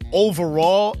legacy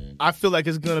overall, I feel like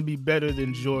it's gonna be better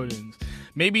than Jordan's.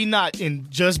 Maybe not in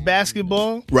just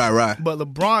basketball, right. But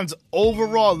LeBron's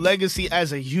overall legacy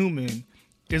as a human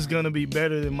is gonna be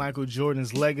better than Michael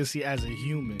Jordan's legacy as a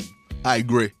human. I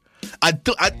agree.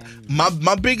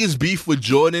 My biggest beef with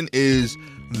Jordan is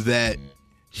that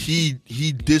he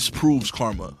disproves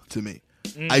karma to me.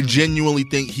 I genuinely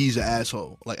think he's an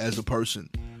asshole, like as a person,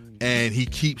 and he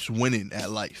keeps winning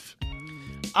at life.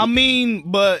 I mean,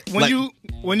 but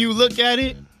when you look at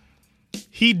it,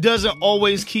 he doesn't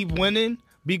always keep winning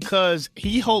because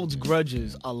he holds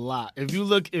grudges a lot. If you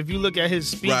look at his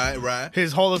speech, right.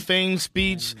 His Hall of Fame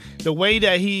speech, the way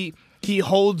that he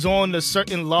holds on to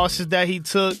certain losses that he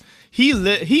took. He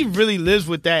really lives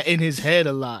with that in his head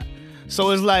a lot.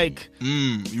 So it's like,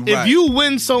 if you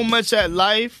win so much at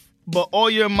life, but all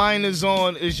your mind is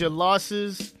on is your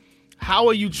losses,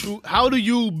 how do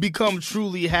you become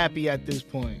truly happy at this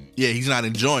point? Yeah, he's not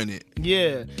enjoying it.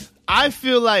 Yeah. I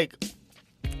feel like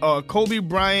Kobe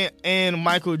Bryant and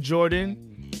Michael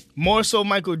Jordan, more so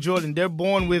Michael Jordan, they're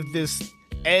born with this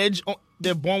edge.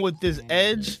 They're born with this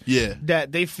edge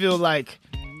that they feel like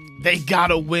they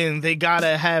gotta win. They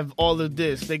gotta have all of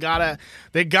this. They gotta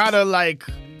like,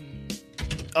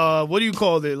 what do you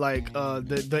call it? Like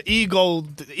the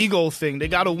ego thing. They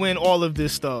gotta win all of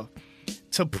this stuff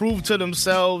to prove to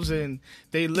themselves, and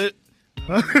they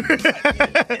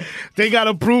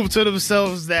gotta prove to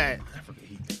themselves that,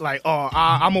 like,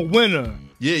 I'm a winner.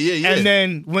 Yeah. And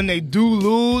then when they do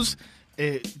lose,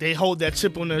 they hold that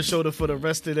chip on their shoulder for the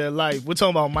rest of their life. We're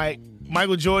talking about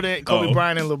Michael Jordan, Kobe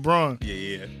Bryant, and LeBron.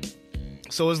 Yeah.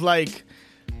 So it's like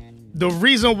the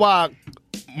reason why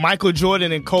Michael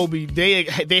Jordan and Kobe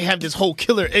they have this whole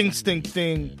killer instinct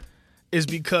thing is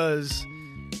because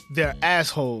they're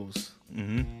assholes.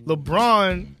 Mm-hmm.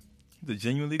 LeBron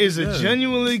is a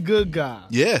genuinely good guy.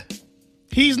 Yeah.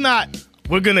 He's not,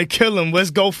 we're gonna kill him,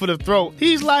 let's go for the throat.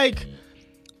 He's like,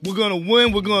 we're gonna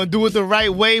win. We're gonna do it the right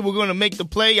way. We're gonna make the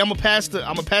play. I'm gonna pass to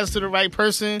the right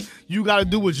person. You gotta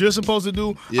do what you're supposed to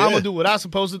do. Yeah. I'm gonna do what I'm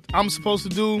supposed to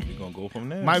do. We're gonna go from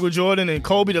there. Michael Jordan and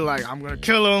Kobe, they're like, I'm gonna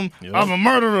kill him. Yep. I'm a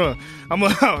murderer.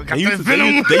 They used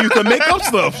to make up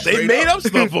stuff. They made up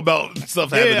stuff about stuff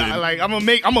happening. Yeah, like I'm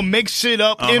gonna make shit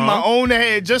up in my own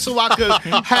head just so I could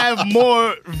have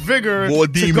more vigor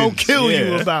to go kill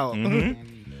you about. Mm-hmm.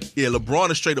 Yeah,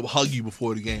 LeBron is straight up hug you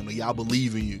before the game. Like, y'all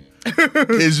believe in you.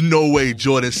 There's no way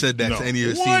Jordan said that to any of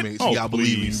his teammates. Y'all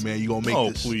believe in you, man. You gonna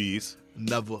make this. Oh, please.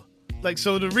 Never. Like,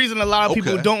 so the reason a lot of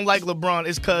people don't like LeBron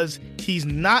is because he's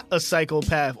not a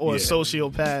psychopath or a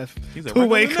sociopath. He's the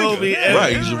way Kobe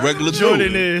and he's a regular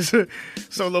Jordan is.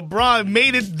 So LeBron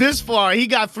made it this far. He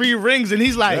got 3 rings, and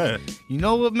he's like, you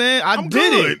know what, man? I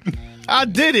did it. I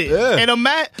did it. Yeah. And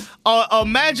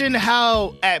imagine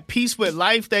how at peace with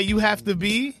life that you have to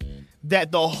be,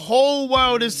 that the whole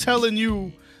world is telling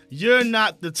you you're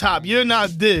not the top, you're not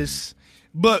this,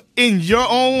 but in your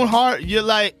own heart, you're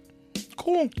like,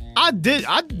 cool. I did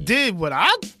what I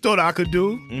thought I could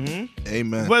do. Mm-hmm.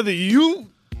 Amen. Whether you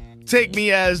take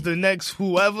me as the next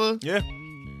whoever, Yeah,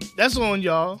 that's on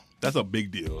y'all. that's a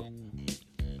big deal.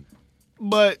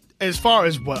 But as far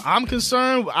as what I'm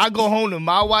concerned, I go home to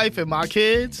my wife and my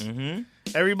kids. Mm-hmm.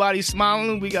 Everybody's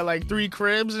smiling. We got like 3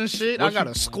 cribs and shit. I got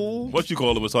a school. What you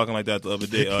call it was talking like that the other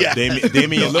day. Yeah.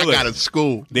 Damian I Lillard. got a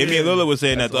school. Damian Lillard was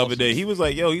saying that the other day. He was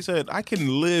like, "Yo," he said, "I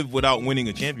can live without winning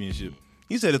a championship."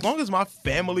 He said, "As long as my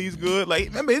family's good." Like,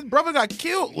 remember his brother got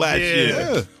killed last year.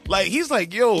 Yeah. Like, he's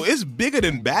like, "Yo, it's bigger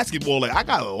than basketball. Like, I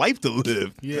got a life to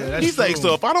live." Yeah, that's he's like, true.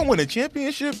 "So if I don't win a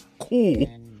championship, cool.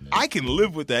 I can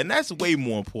live with that," and that's way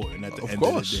more important at the end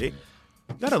of the day.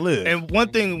 Gotta live. And one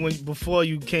thing before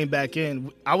you came back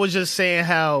in, I was just saying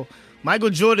how Michael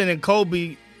Jordan and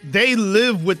Kobe, they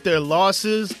live with their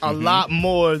losses a lot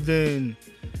more than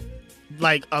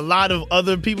like a lot of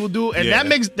other people do, and Yeah.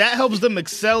 that helps them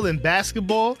excel in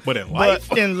basketball. But in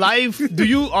life? in life,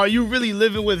 are you really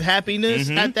living with happiness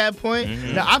at that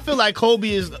point? Now I feel like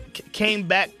Kobe came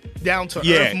back down to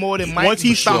earth more than Mike. Once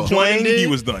he stopped Jordan playing, did. he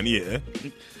was done. Yeah.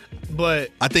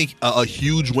 But I think a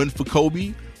huge win for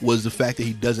Kobe was the fact that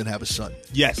he doesn't have a son.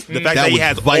 Yes. The fact That that he was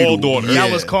has vital. all daughters. Yeah.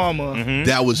 that was karma.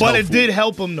 That was But helpful. it did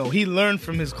help him though. He learned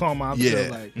from his karma. I feel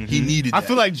like. He needed I that.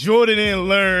 feel like Jordan didn't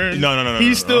learn. No.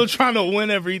 He's still trying to win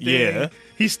everything. Yeah.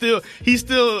 He still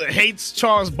hates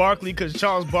Charles Barkley because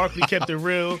Charles Barkley kept it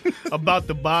real about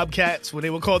the Bobcats when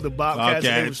they were called the Bobcats.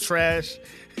 And it was trash.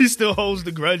 He still holds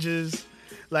the grudges.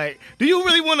 Like, do you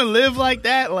really want to live like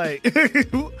that? Like,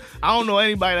 I don't know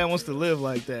anybody that wants to live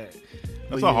like that.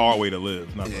 That's But a yeah. hard way to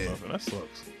live. Not for Yeah. nothing. That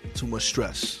sucks. Too much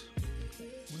stress.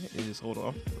 It is. Hold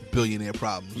on. Billionaire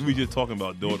problems. We were just talking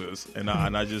about daughters, and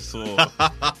I just saw.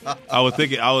 I was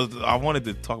thinking. I wanted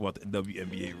to talk about the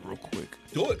WNBA real quick.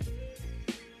 Do it.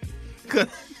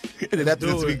 And then after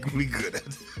Do this, it. we good.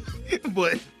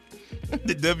 But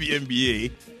the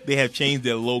WNBA, they have changed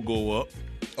their logo up,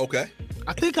 Okay.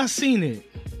 I think I seen it.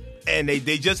 and they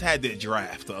just had their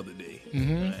draft the other day.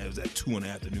 It was at 2 in the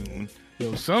afternoon.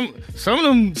 Yo, some of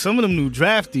them new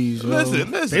draftees. Yo,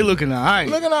 Listen. they looking alright.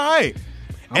 Looking all right.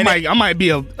 I might be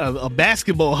a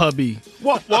basketball hubby.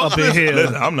 Well, Up in here.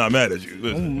 listen, I'm not mad at you.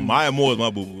 Listen, Maya Moore is my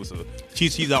boo boo, so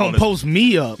she's out Come on post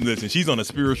me up. listen. She's on a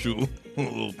spiritual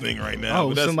little thing right now. Oh,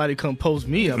 but that's somebody come post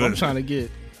me up. I'm Listen. trying to get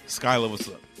Skylar. What's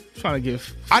up? I didn't-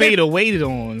 fade weighted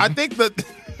on. I think the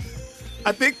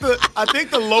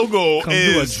logo come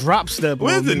do a is. drop step.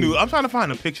 Where's on the me. new? I'm trying to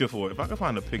find a picture for it. If I can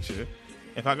find a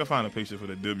picture for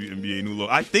the WNBA new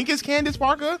logo, I think it's Candace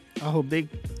Parker. I hope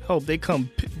they come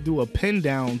do a pin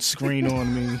down screen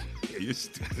on me. Yeah, you're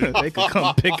stupid. They could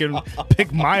come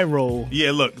pick my role.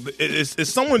 Yeah, look, it's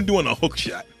someone doing a hook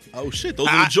shot. Oh shit! Those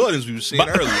are the Jordans we were seeing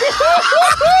earlier.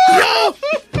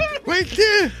 Right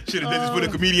there. Should have did this with a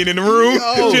comedian in the room.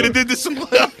 Should have did this.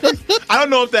 I don't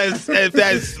know if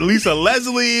that's Lisa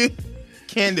Leslie,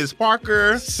 Candace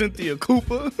Parker, Cynthia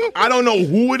Cooper. I don't know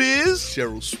who it is.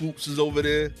 Cheryl Swoops is over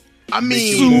there. I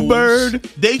mean, Sue Bird.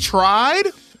 They tried,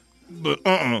 but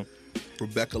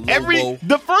Rebecca Lobo.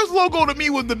 the first logo to me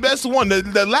was the best one.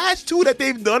 The last two that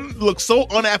they've done look so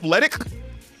unathletic.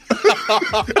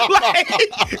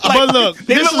 But look,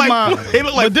 they this look is like my. they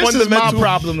look like But this is my fundamental-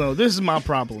 problem, though. This is my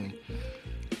problem.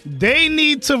 They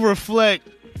need to reflect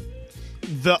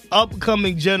the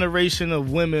upcoming generation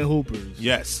of women hoopers.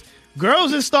 Yes.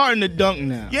 Girls is starting to dunk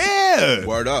now. Yeah.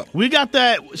 Word up. We got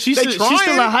that. She's They still in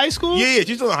trying. high school? Yeah,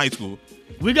 she's still in high school.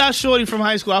 We got Shorty from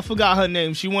high school. I forgot her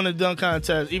name. She won a dunk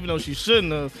contest, even though she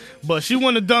shouldn't have. But she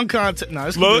won a dunk contest. Nah,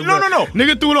 this Look, no.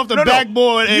 Nigga threw it off the No.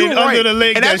 backboard and You under right. the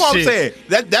leg. And that's that what shit.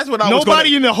 I'm saying. That's what I was Nobody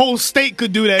gonna, in the whole state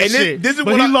could do that And shit. this is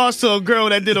but what he I- lost to a girl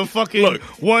that did a fucking Look.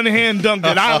 one hand dunk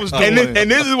that I was doing. and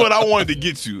this is what I wanted to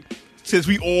get to. Since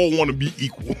we all want to be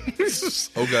equal.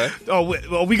 Okay.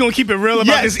 Are we gonna keep it real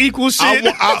about this equal shit?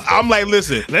 I'm like,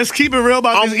 listen. Let's keep it real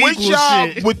about I'm this with equal y'all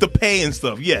shit. with the pay and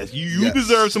stuff. Yes, you Yes.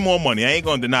 deserve some more money. I ain't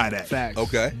gonna deny that. Facts.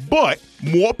 Okay. But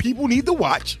more people need to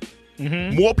watch.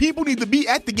 More people need to be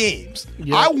at the games.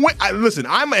 Yeah. Listen.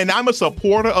 I'm a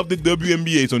supporter of the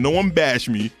WNBA, so no one bash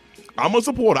me. I'm a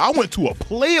supporter. I went to a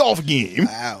playoff game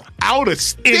Wow. out of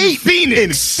state In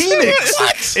Phoenix. In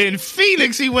Phoenix. In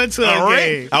Phoenix, he went to All a right.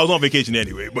 game. I was on vacation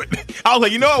anyway, but I was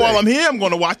like, you know what? While I'm here, I'm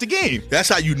going to watch the game. That's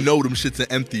how you know them shits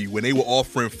are empty when they were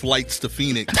offering flights to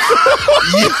Phoenix.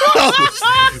 Yo,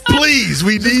 please,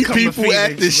 we need come to people at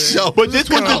Phoenix, this man. show. But this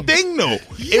was the Come. thing, though.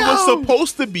 It was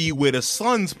supposed to be where the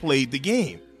Suns played the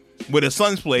game. where the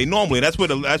Suns play normally. That's where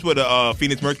the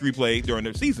Phoenix Mercury play during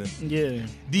their season. Yeah.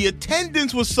 The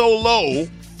attendance was so low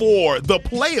for the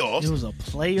playoffs. It was a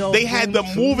playoff. They had to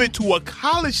game, move too? it to a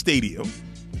college stadium,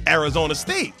 Arizona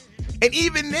State. And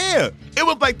even there, it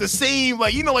was like the same,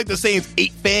 like the same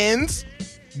 8 fans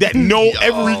that know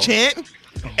every chant.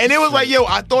 And it was like, yo,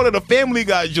 I thought of the Family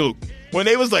Guy joke when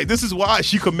they was like, this is why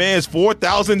she commands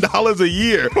 $4,000 a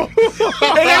year. And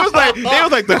they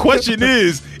was like, the question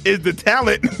is the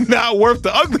talent not worth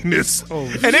the ugliness? And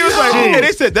they was like, and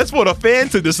they said that's for the fan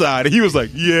to decide. And he was like,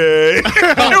 yeah.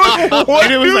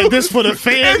 And it was like this for the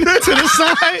fan to the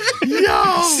side.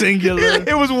 Yo, Singular.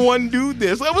 It was one dude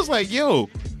there. So I was like, yo,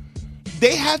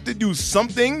 they have to do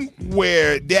something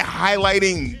where they're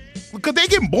highlighting, because they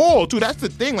can ball too. That's the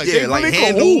thing. Like, Yeah, they like really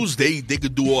handles, they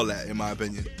could do all that, in my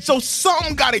opinion. So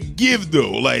something got to give though.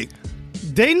 Like,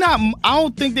 I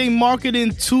don't think they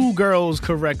marketing to girls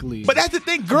correctly. but that's the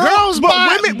thing. Girls but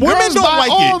buy- women girls don't buy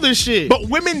like all it. this shit. But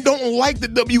women don't like the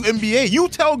WNBA. You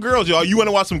tell girls, yo, you want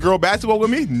to watch some girl basketball with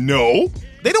me? No,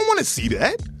 they don't want to see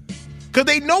that because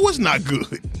they know it's not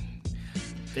good.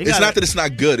 It's not that it's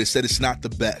not good. It's that it's not the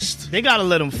best. They gotta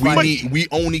let them fight. We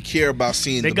only care about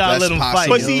seeing They the gotta best let 'em fight,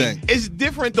 possible But see, thing. it's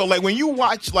different though. Like when you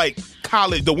watch like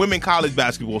the women college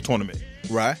basketball tournament,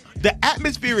 Right? the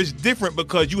atmosphere is different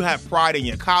because you have pride in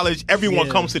your college. Everyone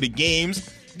Yeah. comes to the games.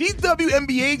 These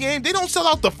WNBA games, they don't sell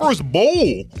out the first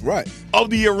bowl Right. of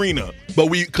the arena. But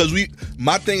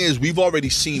my thing is, we've already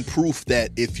seen proof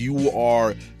that if you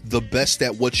are the best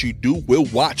at what you do, we'll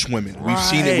watch women. We've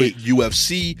seen it with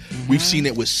UFC. We've seen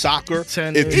it with soccer.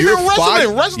 Tennis. If Even you're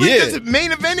wrestling yeah, just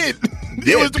main evented.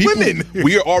 yeah, It was people, women.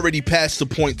 we are already past the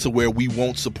point to where we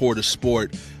won't support a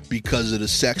sport because of the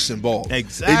sex involved.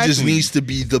 Exactly. It just needs to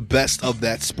be the best of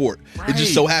that sport. It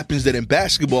just so happens that in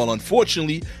basketball,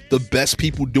 unfortunately, the best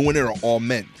people doing it are all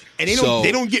men. And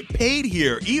they don't get paid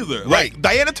here either. Right. Like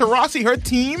Diana Taurasi, her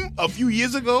team a few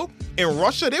years ago in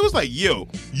Russia, they was like, yo,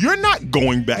 you're not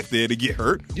going back there to get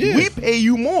hurt. Yeah. We pay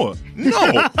you more.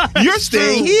 No, you're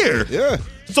staying here. Yeah.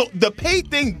 So the pay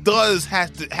thing does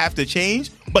have to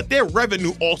change, but their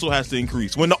revenue also has to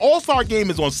increase. When the All-Star game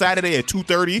is on Saturday at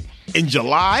 2:30 in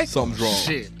July, Something's wrong.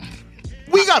 Shit.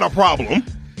 we got a problem.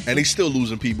 And they still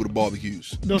losing people to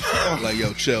barbecues. Like,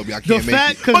 yo, Shelby, I The can't make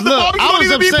fact, it. because But the look, barbecue I don't was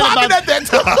even be upset popping about at that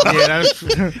time. Yeah,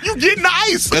 that's You getting the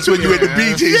ice. That's when you at the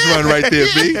BJ's run right there,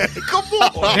 B. Yeah, come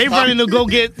on. they running to go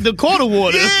get the quarter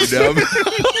water. You know what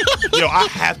I mean? Yo, I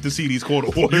have to see these quarter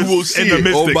waters. You will see in the it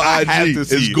Mystic. on my I have IG. to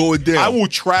see It's it. going down. I will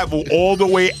travel all the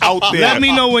way out there. Let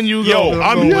me know when you go. Yo,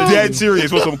 I'm Go with dead you.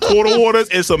 serious with some quarter waters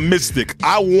and some Mystic.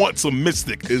 I want some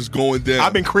Mystic. It's going down.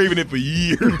 I've been craving it for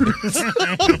years.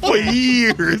 For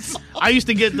years. I used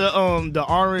to get the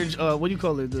orange. What do you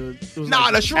call it? It was Nah,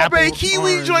 like the strawberry apple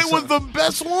kiwi orange joint or was the something.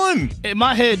 best one. In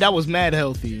my head, that was mad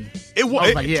healthy. It was. I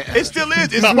was like, yeah. It still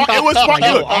is. It was sparkling.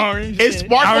 Yo, orange, It's yeah.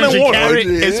 sparkling Orange and water. carrot.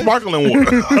 It's sparkling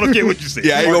water. I don't care what you say.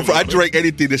 Yeah, I ain't Sparkling gonna. I water. drank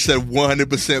anything that said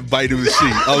 100% vitamin C.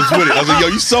 I was with it. I was like, yo,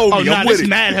 you sold me. Oh, nah, I'm with this it.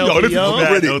 mad healthy, Yo, this is yo. mad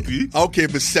I'm with healthy. it. I don't care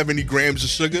if it's 70 grams of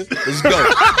sugar. Let's go.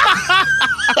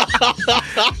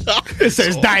 It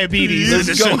says diabetes.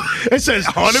 Let's go. It says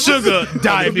 100% sugar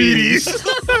diabetes.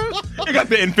 It got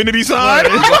the infinity sign.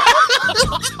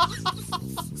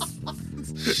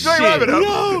 Joey, wrap it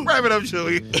up. Wrap it up,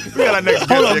 Chili. We got our next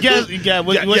Hold on, guest.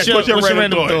 what's your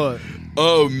random thought?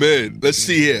 Oh man, let's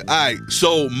see here. All right,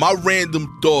 so my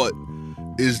random thought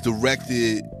is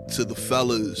directed to the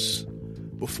fellas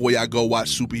before y'all go watch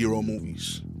superhero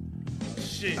movies.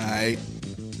 Shit. All right,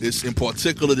 this in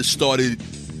particular that started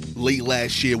late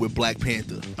last year with Black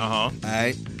Panther. Uh-huh. All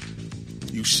right,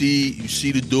 you see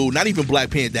the dude, not even Black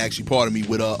Panther actually, pardon me,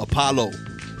 with Apollo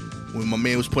when my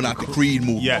man was putting out the Creed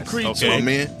movie. Yes, Creed okay.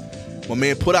 So my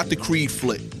man put out the Creed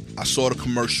flick. I saw the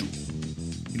commercial.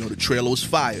 You know, the trailer was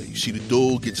fire. You see the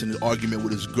dude gets in an argument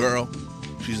with his girl.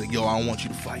 She's like, yo, I don't want you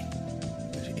to fight.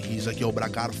 And he's like, yo, but I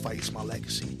gotta fight. It's my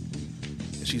legacy.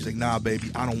 And she's like, nah, baby,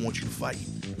 I don't want you to fight.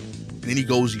 And then he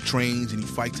goes, he trains, and he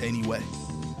fights anyway.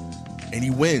 And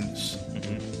he wins.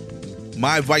 Mm-hmm.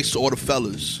 My advice to all the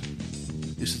fellas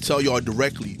is to tell y'all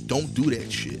directly, don't do that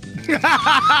shit.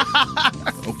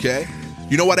 Okay?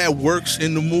 You know why that works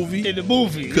in the movie? In the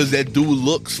movie. Because that dude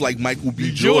looks like Michael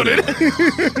B. Jordan.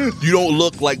 You don't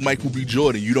look like Michael B.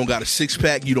 Jordan. You don't got a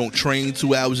six-pack. You don't train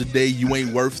 2 hours a day. You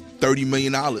ain't worth $30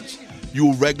 million.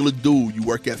 You a regular dude. You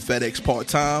work at FedEx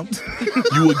part-time.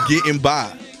 You are getting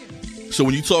by. So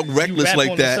when you talk reckless rap like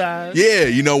on the that, side. yeah,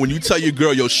 you know, when you tell your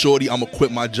girl, yo, shorty, I'm going to quit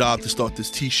my job to start this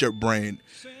T-shirt brand,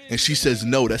 and she says,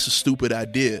 no, that's a stupid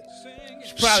idea.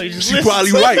 She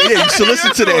probably right. Yeah, you should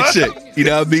listen to that shit. You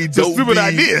know what I mean? Stupid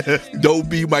idea. Don't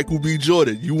be Michael B.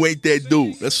 Jordan. You ain't that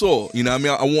dude. That's all. You know what I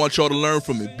mean? I want y'all to learn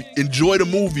from it. Enjoy the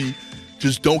movie.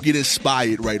 Just don't get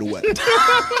inspired right away.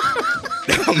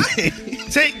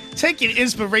 Take your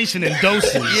inspiration in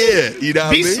doses. Yeah, you know what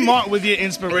I mean? Be smart with your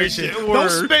inspiration. Word.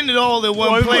 Don't spend it all in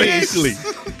one place. Exactly.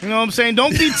 You know what I'm saying?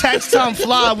 Don't be Tax Time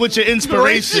Fly with your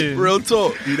inspiration. Real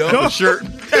talk. You know? That's a shirt.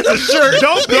 That's a shirt.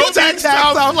 Don't be Tax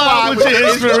Time Fly with your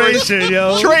inspiration,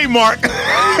 yo. Trademark.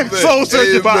 Soul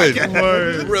Searching Amen. Podcast.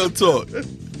 Word. Real talk.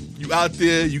 You out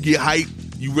there, you get hype,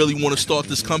 you really want to start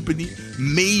this company,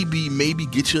 maybe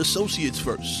get your associates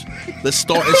first. Let's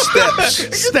start in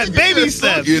steps. Baby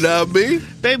steps. You know what I mean?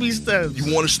 Baby steps.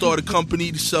 You want to start a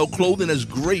company to sell clothing? That's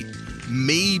great.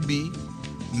 Maybe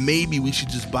we should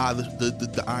just buy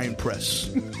the iron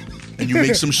press. And you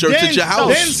make some shirts at your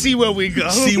house. Then see where we go.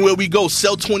 See where we go.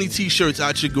 Sell 20 t-shirts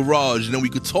out your garage, and then we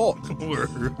could talk.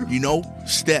 You know,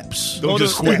 steps. Don't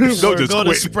just quit. Go Don't just to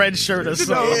quit. Spreadshirt or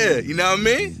something. Yeah, you know what I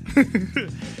mean?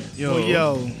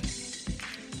 Yo.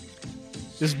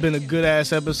 This has been a good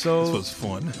ass episode. This was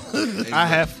fun. I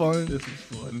had fun. This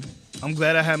was fun. I'm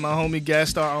glad I had my homie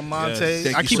Gastar Almonte. Yes.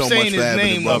 Thank I you keep so saying much his for having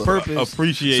name us, on brother. purpose.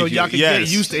 Appreciate so you. y'all can Yes. get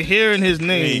used to hearing his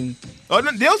name. Oh, no,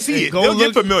 they'll see it. Go They'll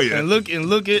look, get familiar. and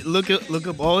look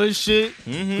up all his shit.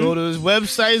 Go to his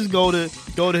websites. Go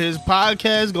to his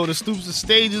podcast. Go to Stoops and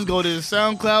Stages. Go to his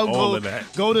SoundCloud. All of that.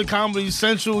 Go to Comedy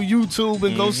Central YouTube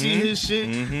and go see his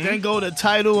shit. Then go to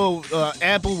Tidal or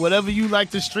Apple, whatever you like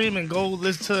to stream, and go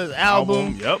listen to his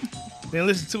album. Yep. Then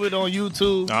listen to it on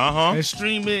YouTube Uh-huh. and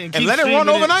stream it and And keep let it run streaming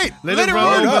overnight. Let it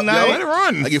run run overnight. Let it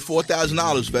run. I get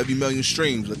 $4,000 for every million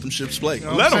streams. Let them ships play.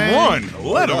 know Let what them I'm run.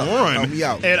 Let them Help run. me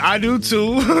out. And I do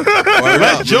too. Word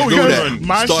up. Joey Let's do that. run.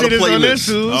 My Start shit a is on there playlist.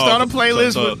 too. Start a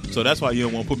playlist. So that's why you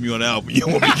don't want to put me on the album. You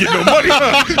don't want me getting no money. You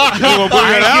don't want to put me on the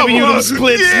I ain't album. giving you them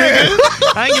splits, Yeah.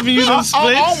 nigga. I ain't giving you them I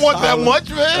splits. don't want that much,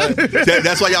 man.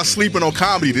 That's why y'all sleeping on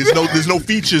comedy. There's no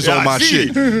features Yeah, on I my see.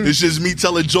 shit. It's just me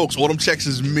telling jokes. All them checks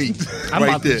is me. I'm right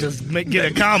about there. to just get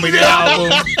a comedy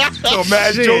album. So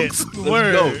mad Shit. jokes.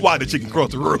 Word. Let's go. Why the chicken cross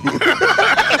the road?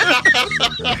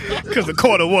 Because the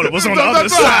quarter water was on the other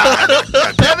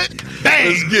side. Damn it. Bang.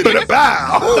 Let's get it.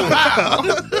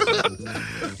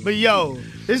 But yo,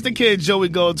 it's the kid Joey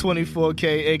Gold 24K,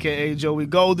 aka Joey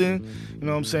Golden. You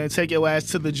know what I'm saying? Take your ass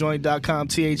to thejoint.com,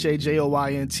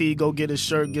 THAJOYNT. Go get a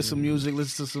shirt, get some music,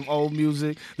 listen to some old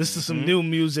music, listen to some new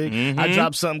music. I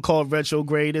dropped something called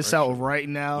Retrograde. It's out right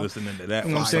now. Listening to that.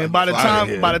 You know what I'm Fire. saying? By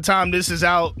Fire. the time this is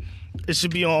out, it should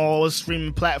be on all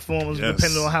streaming platforms, Yes.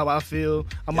 depending on how I feel.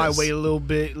 I might Yes. wait a little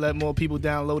bit, let more people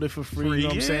download it for free. You know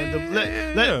what I'm saying?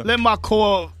 Yeah. Let my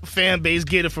core fan base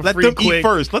get it for Let free them eat quick.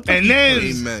 first. Let them and eat then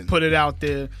first. Amen. put it out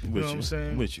there. You know With what I'm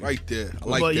saying? With you. Right there. I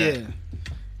like but that. yeah.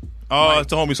 It's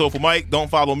the homie Soulful Mike. Don't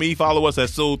follow me. Follow us at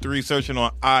Soul3 Searching on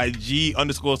IG,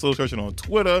 _Soul Searching on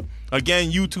Twitter.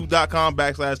 Again,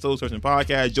 YouTube.com/Soul Searching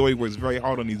Podcast. Joey works very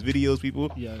hard on these videos,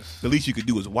 people. Yes. The least you could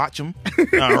do is watch them.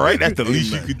 All right? That's the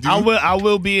least you could do. I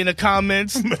will be in the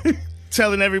comments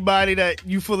telling everybody that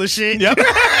you full of shit. Yep.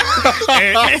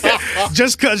 And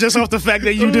just off the fact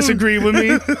that you disagree with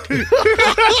me.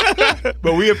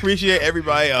 But we appreciate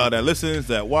everybody that listens,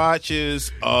 that watches.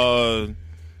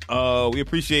 We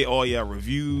appreciate all y'all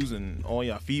reviews and all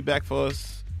y'all feedback for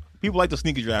us. People like the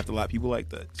sneaker draft a lot. People like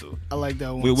that. So I like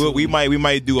that one. we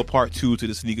might do a part 2 to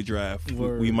the sneaker draft.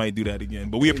 Word. We might do that again.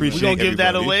 But we appreciate. We gonna give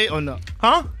that everybody. away or no?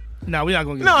 Huh? No, we're not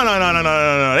gonna give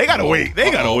No. They gotta wait. They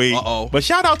gotta wait. uh-oh. But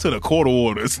shout out to the Quarter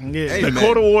Waters. Yeah. Hey, The man.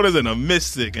 Quarter Waters and the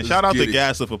Mystic. And shout out to get it.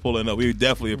 Gasser for pulling up. We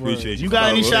definitely appreciate you. You got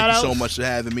any fellas. shout Thank you outs? so much for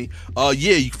having me.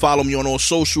 Yeah, you can follow me on all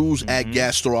socials at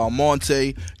Gastor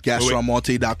Almonte,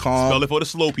 GastorAlmonte.com. Spell it for the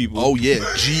slow people. Oh yeah,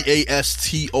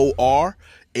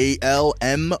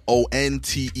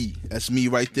 GastorAlmonte. That's me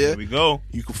right there. There we go.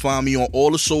 You can find me on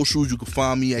all the socials. You can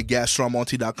find me at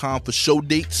GastorAlmonte.com for show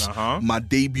dates. My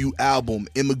debut album,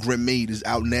 Immigrant Made, is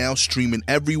out now, streaming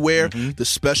everywhere. The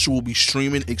special will be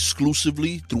streaming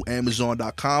exclusively through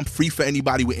Amazon.com. Free for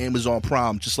anybody with Amazon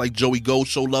Prime. Just like Joey Gold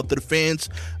show love to the fans,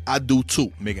 I do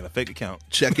too. Making a fake account.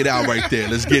 Check it out right there.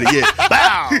 Let's get it. Yeah.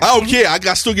 I don't care. I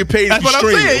still get paid That's if you what I'm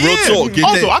stream. saying. Real Yeah. talk. Get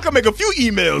Also, that. I can make a few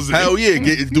emails. Hell yeah.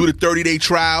 Do the 30-day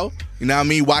trial. You know what I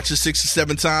mean? Watch it 6 or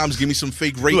 7 times. Give me some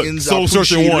fake Look, ratings. Soul I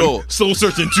Searching appreciate it 1, all. Soul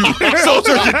Searching 2, Soul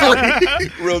Searching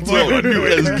 3. Real talk.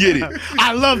 Let's get it.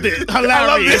 I loved it.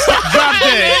 Hilarious. Drop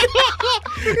dead.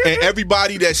 And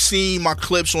everybody that's seen my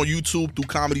clips on YouTube through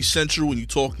Comedy Central and you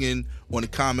talking on the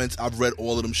comments, I've read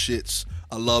all of them shits.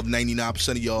 I love 99%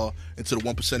 of y'all. And to the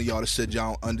 1% of y'all that said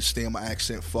y'all don't understand my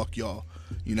accent, fuck y'all.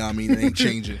 You know what I mean? It ain't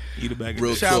changing. Eat a bag of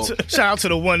Real Shout talk. out to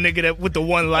the one nigga that with the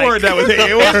one like. Or that was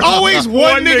There's always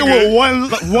one nigga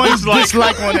with one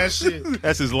dislike on that shit.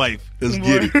 That's his life. Let's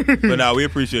get it. But nah, we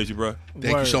appreciate you, bro.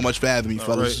 Thank you so much for having me,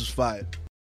 fellas. right. This was fire.